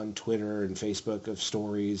on Twitter and Facebook of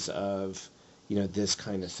stories of this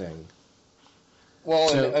kind of thing. Well,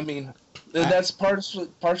 so, I mean, that's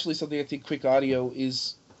partially something I think Quick Audio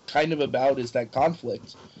is kind of about, is that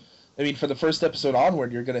conflict. I mean, for the first episode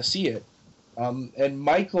onward, you're going to see it. And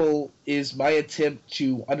Michael is my attempt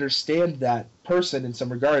to understand that person in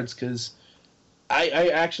some regards, because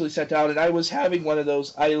I actually sat down and I was having one of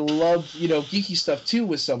those, I love, geeky stuff too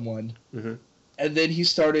with someone. Mm-hmm. And then he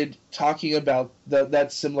started talking about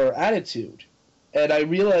that similar attitude. And I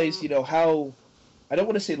realized, how, I don't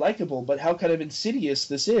want to say likable, but how kind of insidious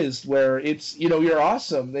this is, where it's, you're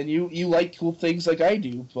awesome and you like cool things like I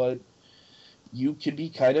do, but you can be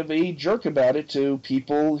kind of a jerk about it to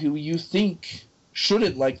people who you think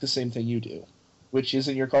shouldn't like the same thing you do, which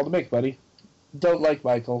isn't your call to make, buddy. Don't like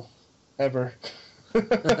Michael, ever.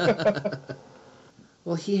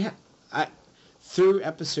 Well, through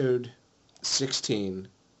episode 16,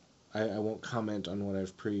 I won't comment on what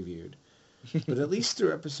I've previewed, but at least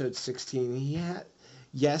through episode 16,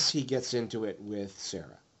 yes, he gets into it with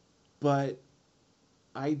Sarah, but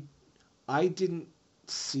I didn't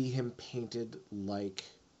see him painted like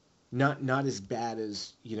not as bad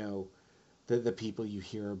as the people you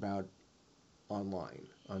hear about online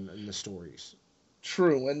in the stories.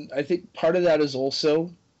 True, and I think part of that is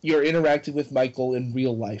also you're interacting with Michael in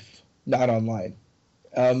real life, not online.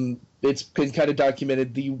 It's been kind of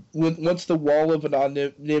documented. Once the wall of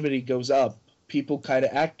anonymity goes up, people kind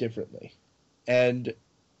of act differently, and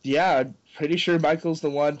yeah, I'm pretty sure Michael's the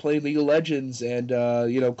one playing League of Legends and,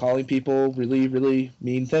 calling people really, really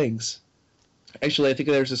mean things. Actually, I think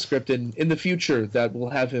there's a script in the future that will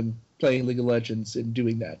have him playing League of Legends and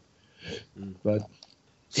doing that. But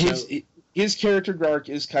his character arc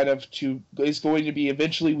is kind of is going to be,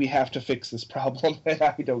 eventually we have to fix this problem, and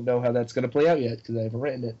I don't know how that's going to play out yet because I haven't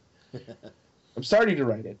written it. I'm starting to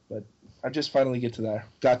write it, but I just finally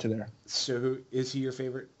got to there. So is he your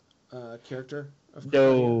favorite character?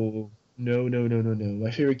 No.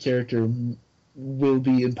 My favorite character will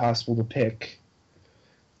be impossible to pick.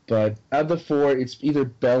 But out of the four, it's either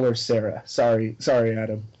Belle or Sarah. Sorry,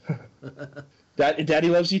 Adam. Daddy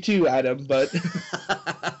loves you too, Adam, but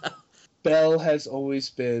Belle has always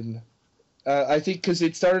been... I think because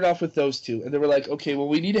it started off with those two, and they were like, okay, well,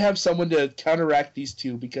 we need to have someone to counteract these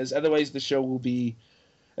two, because otherwise the show will be...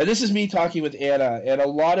 And this is me talking with Anna, and a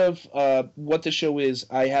lot of what the show is,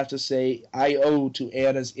 I have to say, I owe to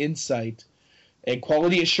Anna's insight and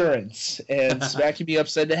quality assurance and smacking me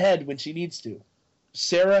upside the head when she needs to.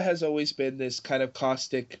 Sarah has always been this kind of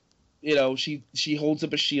caustic, she holds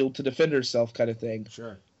up a shield to defend herself kind of thing.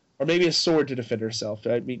 Sure. Or maybe a sword to defend herself.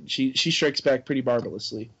 I mean, she strikes back pretty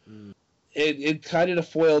marvelously. It kind of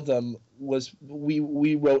foiled them was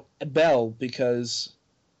we wrote Belle because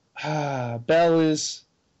Belle is...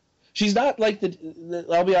 She's not like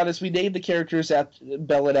I'll be honest, we named the characters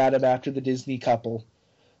Belle and Adam after the Disney couple,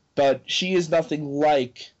 but she is nothing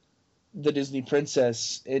like the Disney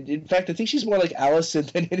princess. And in fact, I think she's more like Allison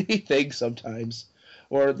than anything sometimes.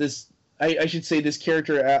 Or this, I should say, this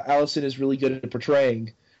character Allison is really good at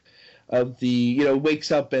portraying, of the, wakes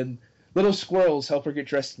up and little squirrels help her get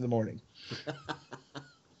dressed in the morning.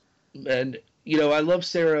 And, I love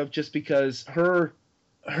Sarah just because her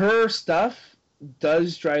stuff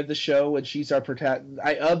does drive the show, and she's our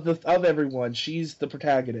of everyone, she's the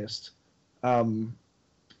protagonist. But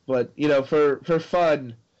for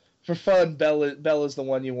fun, Belle is the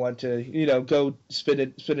one you want to go spend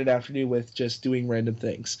an afternoon with, just doing random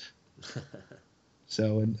things.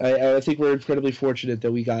 So, and I think we're incredibly fortunate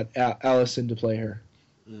that we got Allison to play her.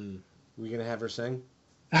 We gonna have her sing?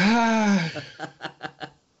 Ah.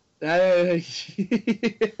 Here's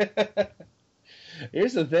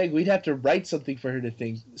the thing: we'd have to write something for her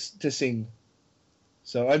to sing.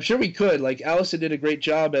 So I'm sure we could. Like Allison did a great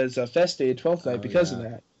job as Feste at 12th Night because of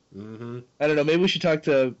that. Mm-hmm. I don't know. Maybe we should talk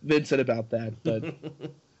to Vincent about that. But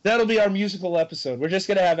that'll be our musical episode. We're just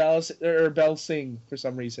gonna have Allison or Belle sing for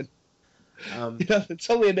some reason. It's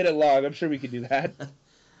only a minute long. I'm sure we can do that.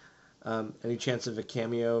 Any chance of a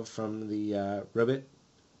cameo from the robot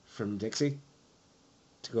from Dixie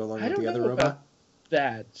to go along with the other robot?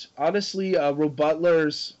 That honestly,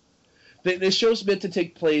 Robotlers. This show's meant to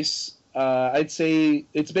take place. I'd say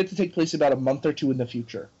it's meant to take place about a month or two in the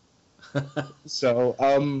future. So,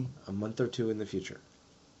 a month or two in the future.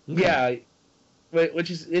 Okay. Yeah, which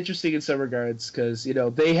is interesting in some regards because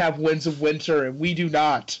they have Winds of Winter and we do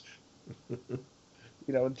not.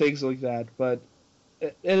 And things like that. But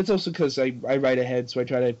and it's also because I write ahead, so I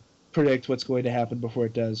try to predict what's going to happen before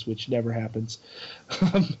it does, which never happens.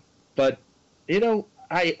 But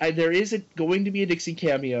there is going to be a Dixie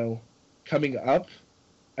cameo coming up.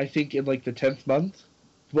 I think in like the 10th month,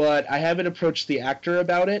 but I haven't approached the actor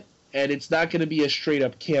about it, and it's not going to be a straight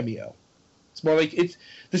up cameo. It's more like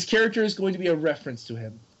this character is going to be a reference to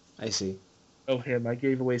him. I see. Oh, him! I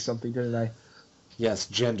gave away something, didn't I? Yes,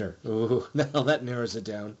 gender. Ooh, now that narrows it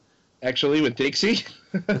down. Actually, with Dixie,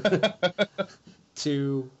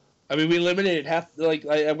 we eliminated half. Like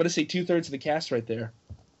I want to say 2/3 of the cast right there.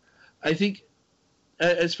 I think,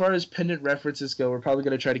 as far as pendant references go, we're probably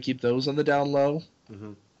going to try to keep those on the down low.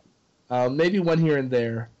 Mm-hmm. Maybe one here and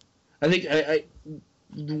there. I think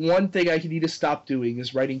one thing I need to stop doing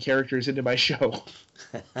is writing characters into my show.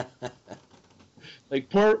 Like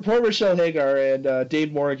poor Rochelle Hagar and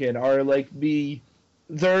Dave Morgan are like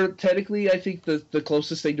they're technically I think the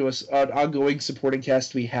closest thing to an ongoing supporting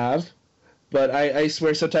cast we have. But I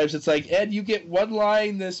swear sometimes it's like, Ed, you get one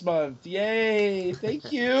line this month. Yay!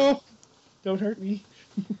 Thank you. Don't hurt me.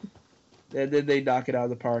 And then they knock it out of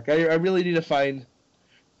the park. I really need to find.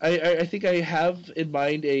 I think I have in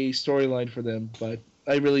mind a storyline for them, but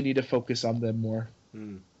I really need to focus on them more.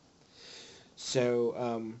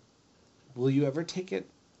 So, will you ever take it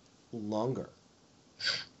longer?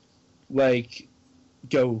 Like,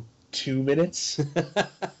 go 2 minutes?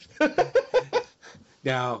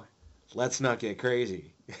 Now, let's not get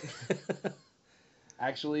crazy.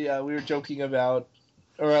 Actually, we were joking about,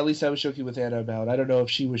 or at least I was joking with Anna about, I don't know if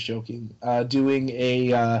she was joking, doing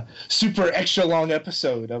a super extra long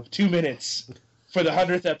episode of 2 minutes for the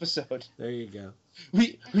 100th episode. There you go.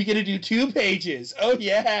 We gonna do 2 pages. Oh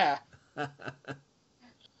yeah.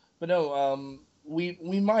 But no, we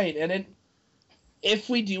might, and if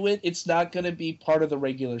we do it, it's not gonna be part of the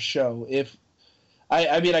regular show. If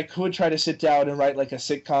I could try to sit down and write like a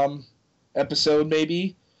sitcom episode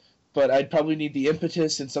maybe, but I'd probably need the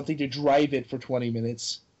impetus and something to drive it for 20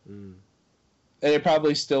 minutes. And it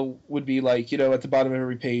probably still would be like, at the bottom of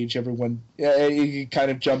every page, everyone it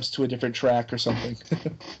kind of jumps to a different track or something.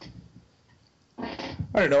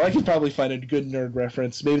 I don't know. I could probably find a good nerd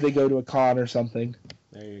reference. Maybe they go to a con or something.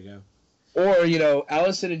 There you go. Or,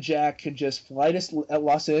 Allison and Jack can just fly to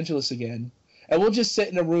Los Angeles again, and we'll just sit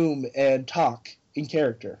in a room and talk in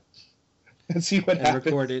character and see what happens. And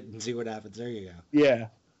record it and see what happens. There you go. Yeah.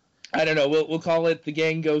 I don't know. We'll call it The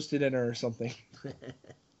Gang Goes to Dinner or something.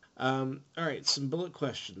 All right, some bullet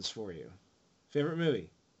questions for you. Favorite movie?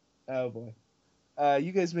 Oh, boy.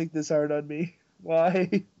 You guys make this hard on me.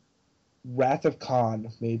 Why? Wrath of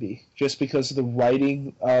Khan, maybe. Just because of the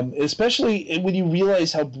writing. Especially when you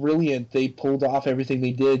realize how brilliant they pulled off everything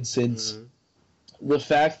they did, since the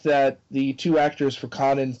fact that the two actors for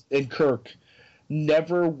Khan and Kirk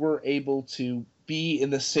never were able to be in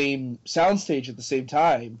the same soundstage at the same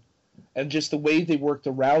time. And just the way they worked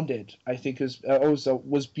around it, I think,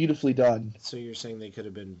 was beautifully done. So you're saying they could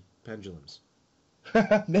have been pendulums?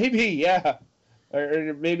 Maybe, yeah.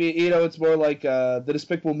 Or maybe, it's more like The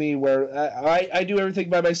Despicable Me, where I do everything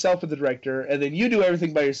by myself with the director, and then you do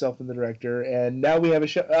everything by yourself with the director, and now we have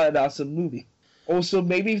an awesome movie. Also,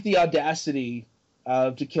 maybe the audacity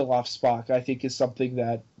to kill off Spock, I think, is something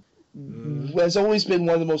that has always been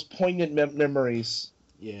one of the most poignant memories.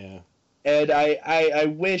 Yeah. And I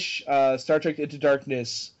wish Star Trek Into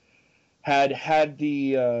Darkness had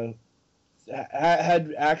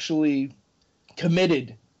actually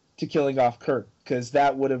committed to killing off Kirk, because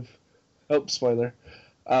that would have, spoiler,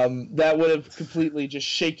 that would have completely just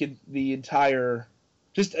shaken the entire.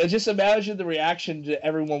 Just imagine the reaction that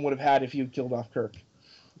everyone would have had if you had killed off Kirk.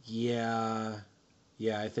 Yeah,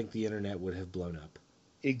 I think the internet would have blown up.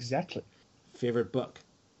 Exactly. Favorite book?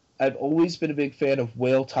 I've always been a big fan of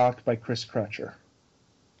Whale Talk by Chris Crutcher.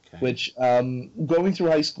 Okay. Which, going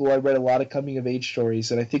through high school, I read a lot of coming-of-age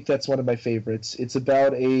stories, and I think that's one of my favorites. It's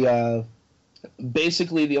about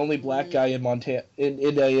basically the only black guy in Montana,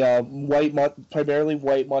 in a primarily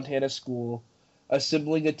white Montana school,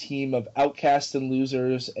 assembling a team of outcasts and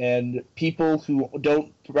losers and people who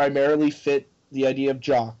don't primarily fit the idea of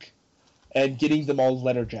jock, and getting them all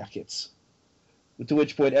letter jackets. To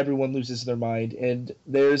which point everyone loses their mind, and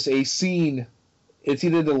there's a scene. It's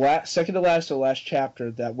either the second to last or last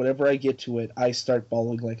chapter that whenever I get to it, I start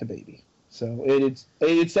bawling like a baby. So it's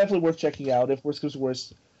definitely worth checking out. If worse comes to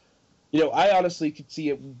worse, I honestly could see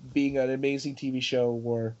it being an amazing TV show,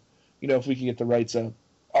 or if we can get the rights of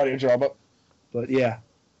audio drama. But yeah.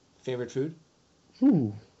 Favorite food?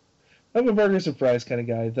 Ooh, I'm a burgers and fries kind of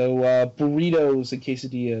guy, though. Burritos and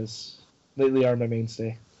quesadillas lately are my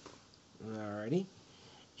mainstay. Alrighty.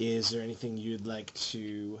 Is there anything you'd like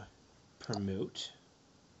to promote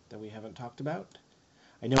that we haven't talked about?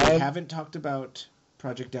 I know we haven't talked about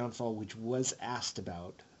Project Downfall, which was asked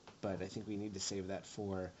about, but I think we need to save that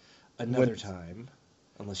for another time,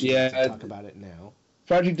 unless you want to talk about it now.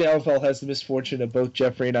 Project Downfall has the misfortune of both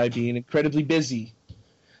Jeffrey and I being incredibly busy.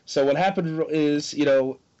 So what happened is,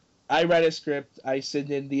 I write a script, I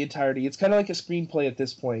send in the entirety. It's kind of like a screenplay at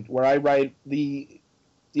this point, where I write the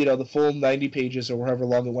full 90 pages or however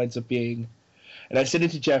long it winds up being, and I send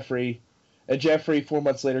it to Jeffrey, and Jeffrey 4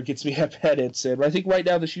 months later gets me up edits, and I think right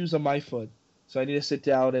now the shoe's on my foot, so I need to sit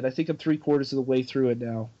down, and I think I'm 3/4 of the way through it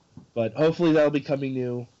now, but hopefully that'll be coming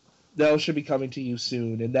new. That should be coming to you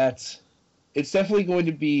soon, and it's definitely going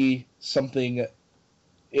to be something.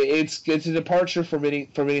 It's a departure from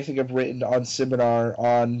anything I've written on Seminar,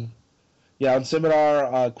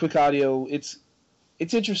 Quick Audio. It's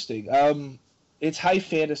interesting. It's high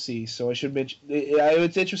fantasy, so I should mention.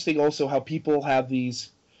 It's interesting also how people have these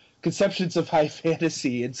conceptions of high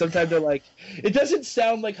fantasy, and sometimes they're like, it doesn't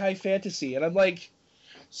sound like high fantasy, and I'm like,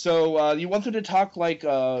 so you want them to talk like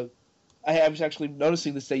I was actually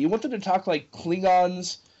noticing this day. You want them to talk like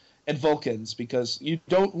Klingons and Vulcans because you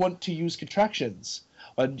don't want to use contractions.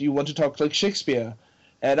 And you want to talk like Shakespeare.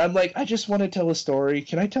 And I'm like, I just want to tell a story.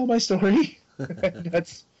 Can I tell my story?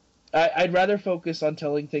 I'd rather focus on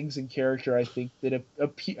telling things in character, I think, than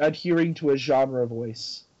adhering to a genre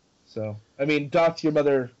voice. So, I mean, Doth Your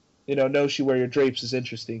Mother, Knows You Wear Your Drapes is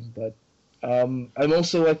interesting. But I'm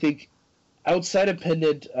also, I think, outside of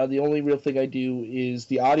Pendant, the only real thing I do is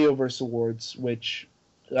the Audioverse Awards, which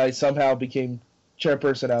I somehow became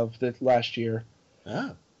chairperson of last year.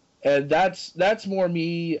 Oh. And that's more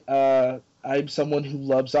me. I'm someone who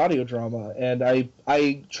loves audio drama, and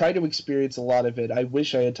I try to experience a lot of it. I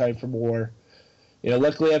wish I had time for more.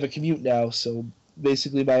 Luckily I have a commute now, so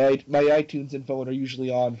basically my iTunes and phone are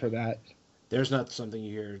usually on for that. There's not something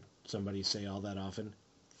you hear somebody say all that often.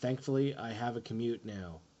 Thankfully, I have a commute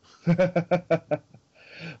now.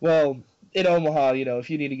 Well, in Omaha,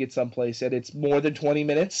 if you need to get someplace and it's more than 20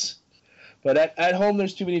 minutes. But at home,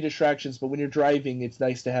 there's too many distractions. But when you're driving, it's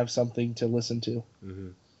nice to have something to listen to. Mm-hmm.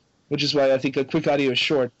 Which is why I think a Quick Audio is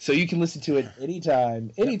short. So you can listen to it anytime.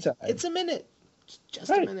 Anytime. It's a minute. Just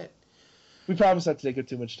right. A minute. We promise not to take up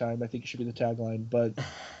too much time. I think it should be the tagline. But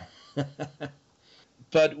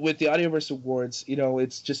with the Audioverse Awards,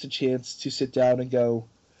 it's just a chance to sit down and go,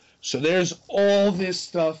 so there's all this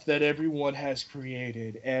stuff that everyone has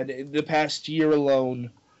created. And in the past year alone,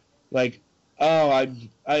 I'm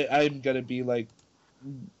gonna be like,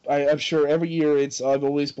 I'm sure every year I'm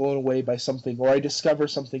always blown away by something, or I discover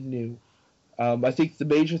something new. I think the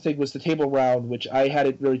major thing was the Table Round, which I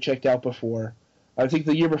hadn't really checked out before. I think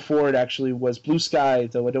the year before it actually was Blue Sky,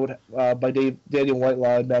 though I don't, by Daniel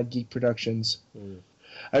Whitelaw and Mad Geek Productions. Mm.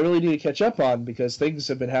 I really need to catch up on because things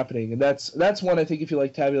have been happening, and that's one I think if you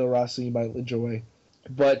like Tabula Rasa you might enjoy.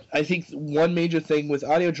 But I think one major thing with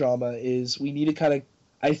audio drama is we need to kind of,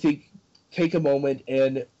 I think, take a moment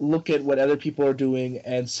and look at what other people are doing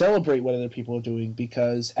and celebrate what other people are doing,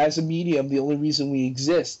 because as a medium, the only reason we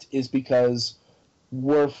exist is because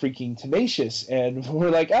we're freaking tenacious, and we're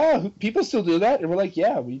like, people still do that? And we're like,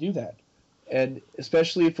 yeah, we do that. And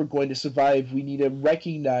especially if we're going to survive, we need to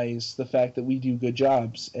recognize the fact that we do good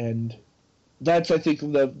jobs, and that's, I think,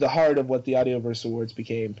 the heart of what the Audioverse Awards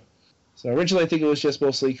became. So originally I think it was just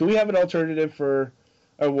mostly, can we have an alternative for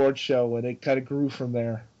our award show, and it kind of grew from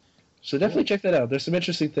there. So definitely check that out. There's some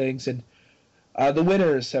interesting things, and the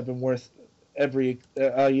winners have been worth every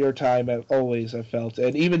your time. I've felt,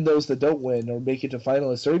 and even those that don't win or make it to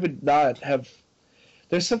finalists, or even not have,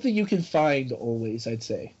 there's something you can find always. I'd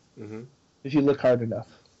say, if you look hard enough,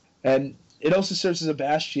 and it also serves as a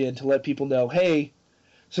bastion to let people know, hey,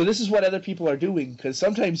 So this is what other people are doing, because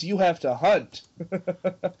sometimes you have to hunt.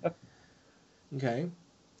 Okay.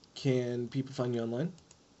 Can people find you online?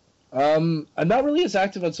 I'm not really as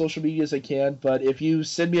active on social media as I can, but if you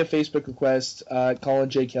send me a Facebook request, Colin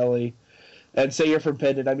J. Kelly, and say you're from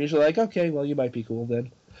Pendant, I'm usually like, okay, well, you might be cool then.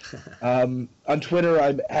 On Twitter,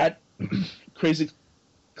 I'm at Crazy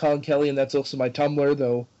Colin Kelly, and that's also my Tumblr,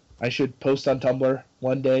 though I should post on Tumblr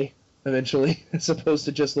one day, eventually, as opposed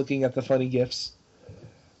to just looking at the funny GIFs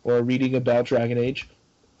or reading about Dragon Age.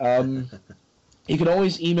 You can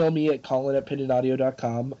always email me at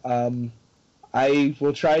colin@pendantaudio.com. I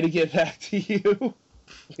will try to get back to you.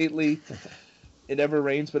 Lately, it never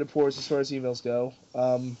rains, but it pours as far as emails go.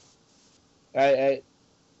 I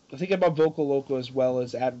think I'm on Vocal Loco as well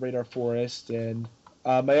as at Radar Forest, and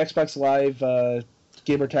my Xbox Live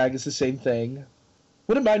gamer tag is the same thing.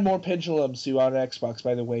 Wouldn't mind more Pendulums who on Xbox,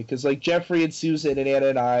 by the way, because like Jeffrey and Susan and Anna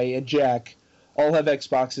and I and Jack all have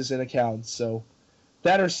Xboxes and accounts, so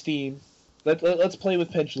that or Steam. Let's play with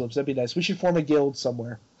Pendulums. That'd be nice. We should form a guild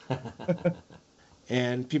somewhere.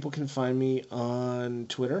 And people can find me on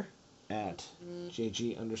Twitter at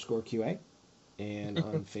JG_QA and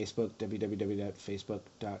on Facebook,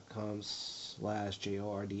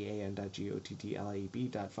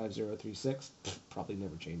 www.facebook.com/JORDAN.GOTTLAEB.5036. Probably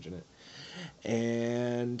never changing it.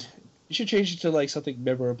 And You should change it to like something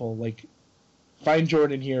memorable, like Find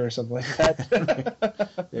Jordan Here or something like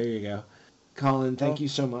that. there you go. Colin, thank you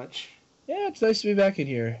so much. Yeah, it's nice to be back in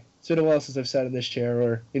here. It's been a while since I've sat in this chair,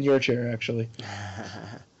 or in your chair, actually.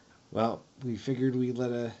 Well, we figured we'd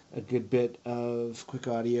let a good bit of quick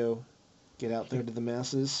audio get out there to the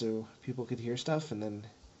masses so people could hear stuff and then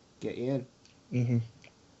get you in. Mm-hmm.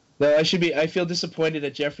 No, I feel disappointed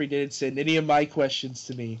that Jeffrey didn't send any of my questions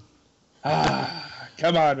to me.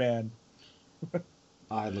 Come on, man.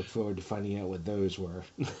 I look forward to finding out what those were.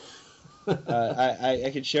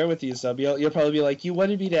 I can share with you some. You'll probably be like, you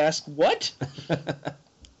wanted me to ask what?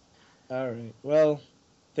 All right. Well,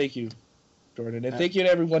 thank you, Jordan. And thank you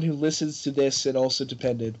to everyone who listens to this and also to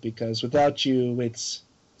Pendant, because without you, it's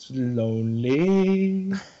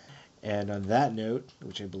lonely. And on that note,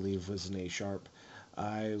 which I believe was an A sharp,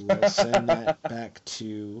 I will send that back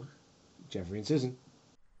to Jeffrey and Susan.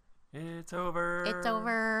 It's over. It's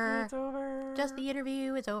over. It's over. Just the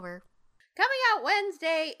interview is over. Coming out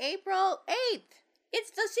Wednesday, April 8th.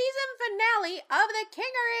 It's the season finale of The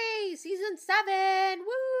Kingery, Season 7.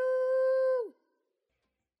 Woo!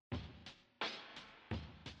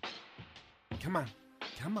 Come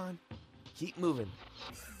on. Keep moving.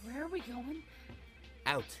 Where are we going?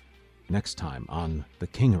 Out. Next time on The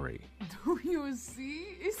Kingery. Do you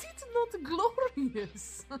see? Is it not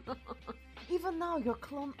glorious? Even now, your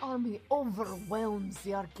clone army overwhelms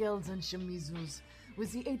the Arkels and Shimizus.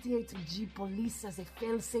 With the 88G police as a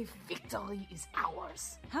fail-safe, victory is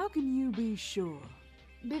ours. How can you be sure?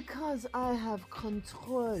 Because I have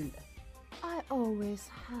control. I always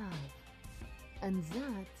have. And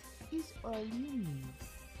that is all you need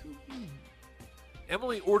to win.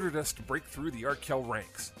 Emily ordered us to break through the Arkel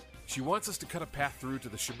ranks. She wants us to cut a path through to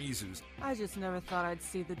the Shimizus. I just never thought I'd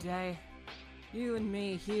see the day. You and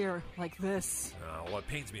me here, like this. Well, it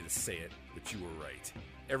pains me to say it, but you were right.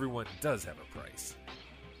 Everyone does have a price.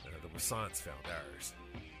 The Wassans found ours.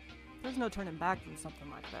 There's no turning back from something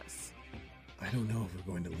like this. I don't know if we're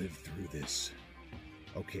going to live through this.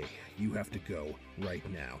 Okay, you have to go right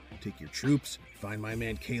now. Take your troops, find my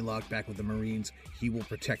man Kalog back with the Marines. He will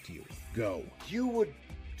protect you. Go. You would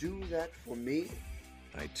do that for me?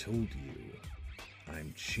 I told you,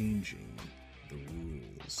 I'm changing the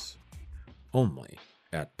rules. Only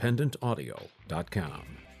at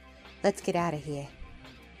pendantaudio.com. Let's get out of here.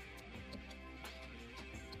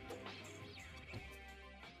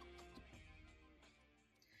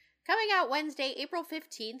 Coming out Wednesday, April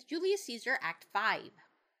 15th, Julius Caesar Act 5.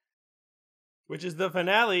 Which is the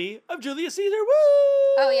finale of Julius Caesar.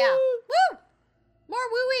 Woo! Oh, yeah. Woo! More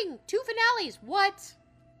wooing! 2 finales. What?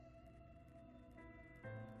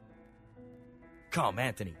 Come,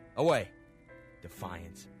 Anthony. Away.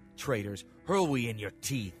 Defiance. Traitors, hurl we in your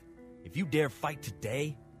teeth. If you dare fight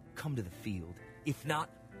today, come to the field. If not,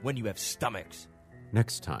 when you have stomachs.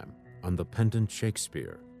 Next time on The Pendant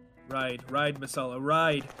Shakespeare. Ride, Masala,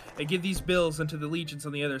 ride, and give these bills unto the legions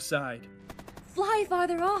on the other side. Fly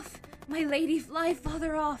farther off, my lady, fly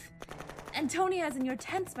farther off. Antonia's in your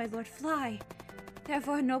tents, my lord, fly.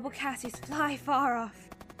 Therefore, noble Cassius, fly far off.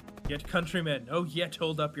 Yet, countrymen, oh yet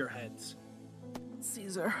hold up your heads.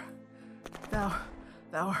 Caesar, thou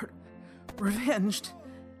art revenged,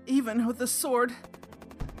 even with the sword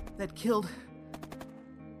that killed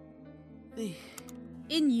thee.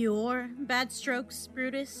 In your bad strokes,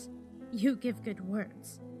 Brutus, you give good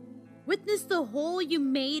words. Witness the hole you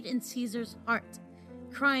made in Caesar's heart,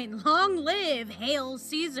 crying, "Long live, hail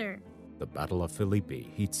Caesar!" The Battle of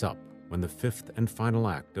Philippi heats up when the fifth and final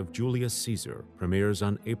act of Julius Caesar premieres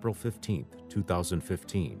on April 15th,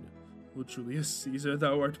 2015. O Julius Caesar,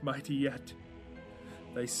 thou art mighty yet.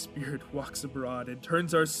 Thy spirit walks abroad and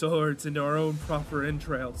turns our swords into our own proper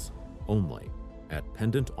entrails. Only at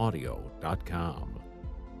pendantaudio.com.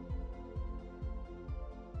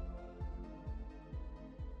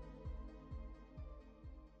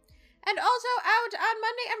 And also out on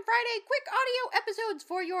Monday and Friday, quick audio episodes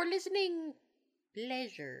for your listening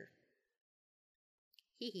pleasure.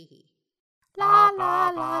 Hee hee hee. La la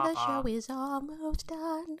la, the show is almost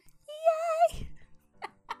done. Yay!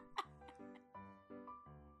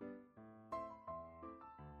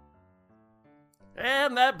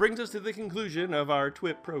 And that brings us to the conclusion of our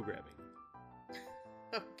TWIP programming.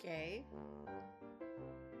 Okay.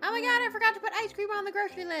 Oh my god, I forgot to put ice cream on the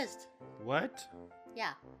grocery list. What?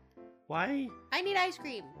 Yeah. Why? I need ice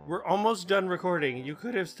cream. We're almost done recording. You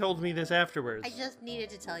could have told me this afterwards. I just needed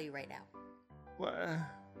to tell you right now. What?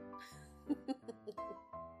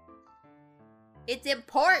 It's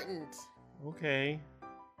important. Okay.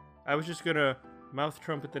 I was just gonna mouth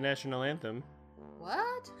trumpet the national anthem.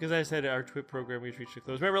 What? Because I said our TWIP program was reached a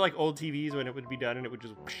close. Remember like old TVs when it would be done and it would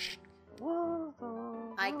just...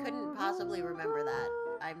 I couldn't possibly remember that.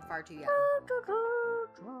 I'm far too young.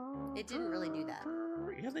 It didn't really do that.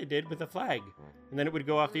 Yeah, they did with a flag. And then it would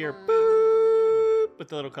go off the air, boop, with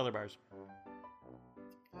the little color bars.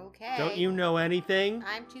 Okay. Don't you know anything?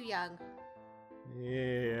 I'm too young.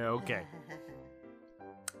 Yeah, okay.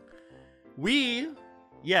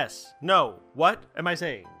 Yes, no, what am I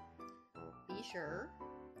saying? Be sure.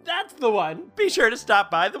 That's the one! Be sure to stop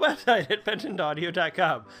by the website at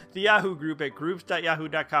pendantaudio.com, the Yahoo group at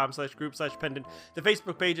groups.yahoo.com/group/pendant, the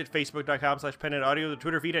Facebook page at facebook.com/pendantaudio, the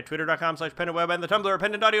Twitter feed at twitter.com/pendantweb, and the Tumblr at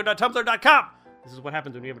pendantaudio.tumblr.com. This is what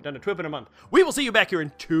happens when we haven't done a TWIP in a month. We will see you back here in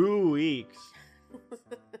 2 weeks.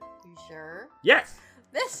 You sure? Yes!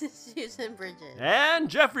 This is Susan Bridges. And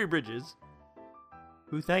Jeffrey Bridges,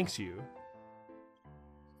 who thanks you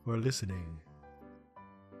for listening.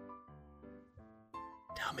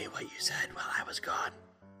 Tell me what you said while I was gone.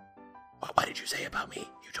 What did you say about me?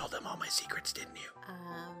 You told them all my secrets, didn't you?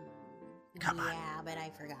 Come on. Yeah, but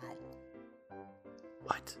I forgot.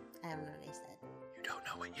 What? I don't know what I said. You don't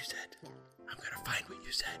know what you said? No. I'm gonna find what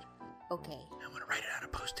you said. Okay. I'm gonna write it on a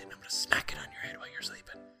post-it and I'm gonna smack it on your head while you're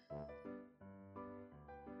sleeping.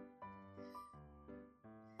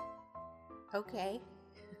 Okay.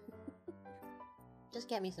 Just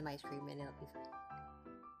get me some ice cream and it'll be fine.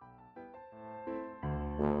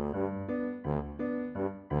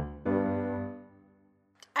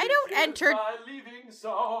 I don't enter. My leaving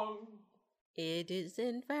song. It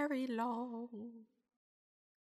isn't very long.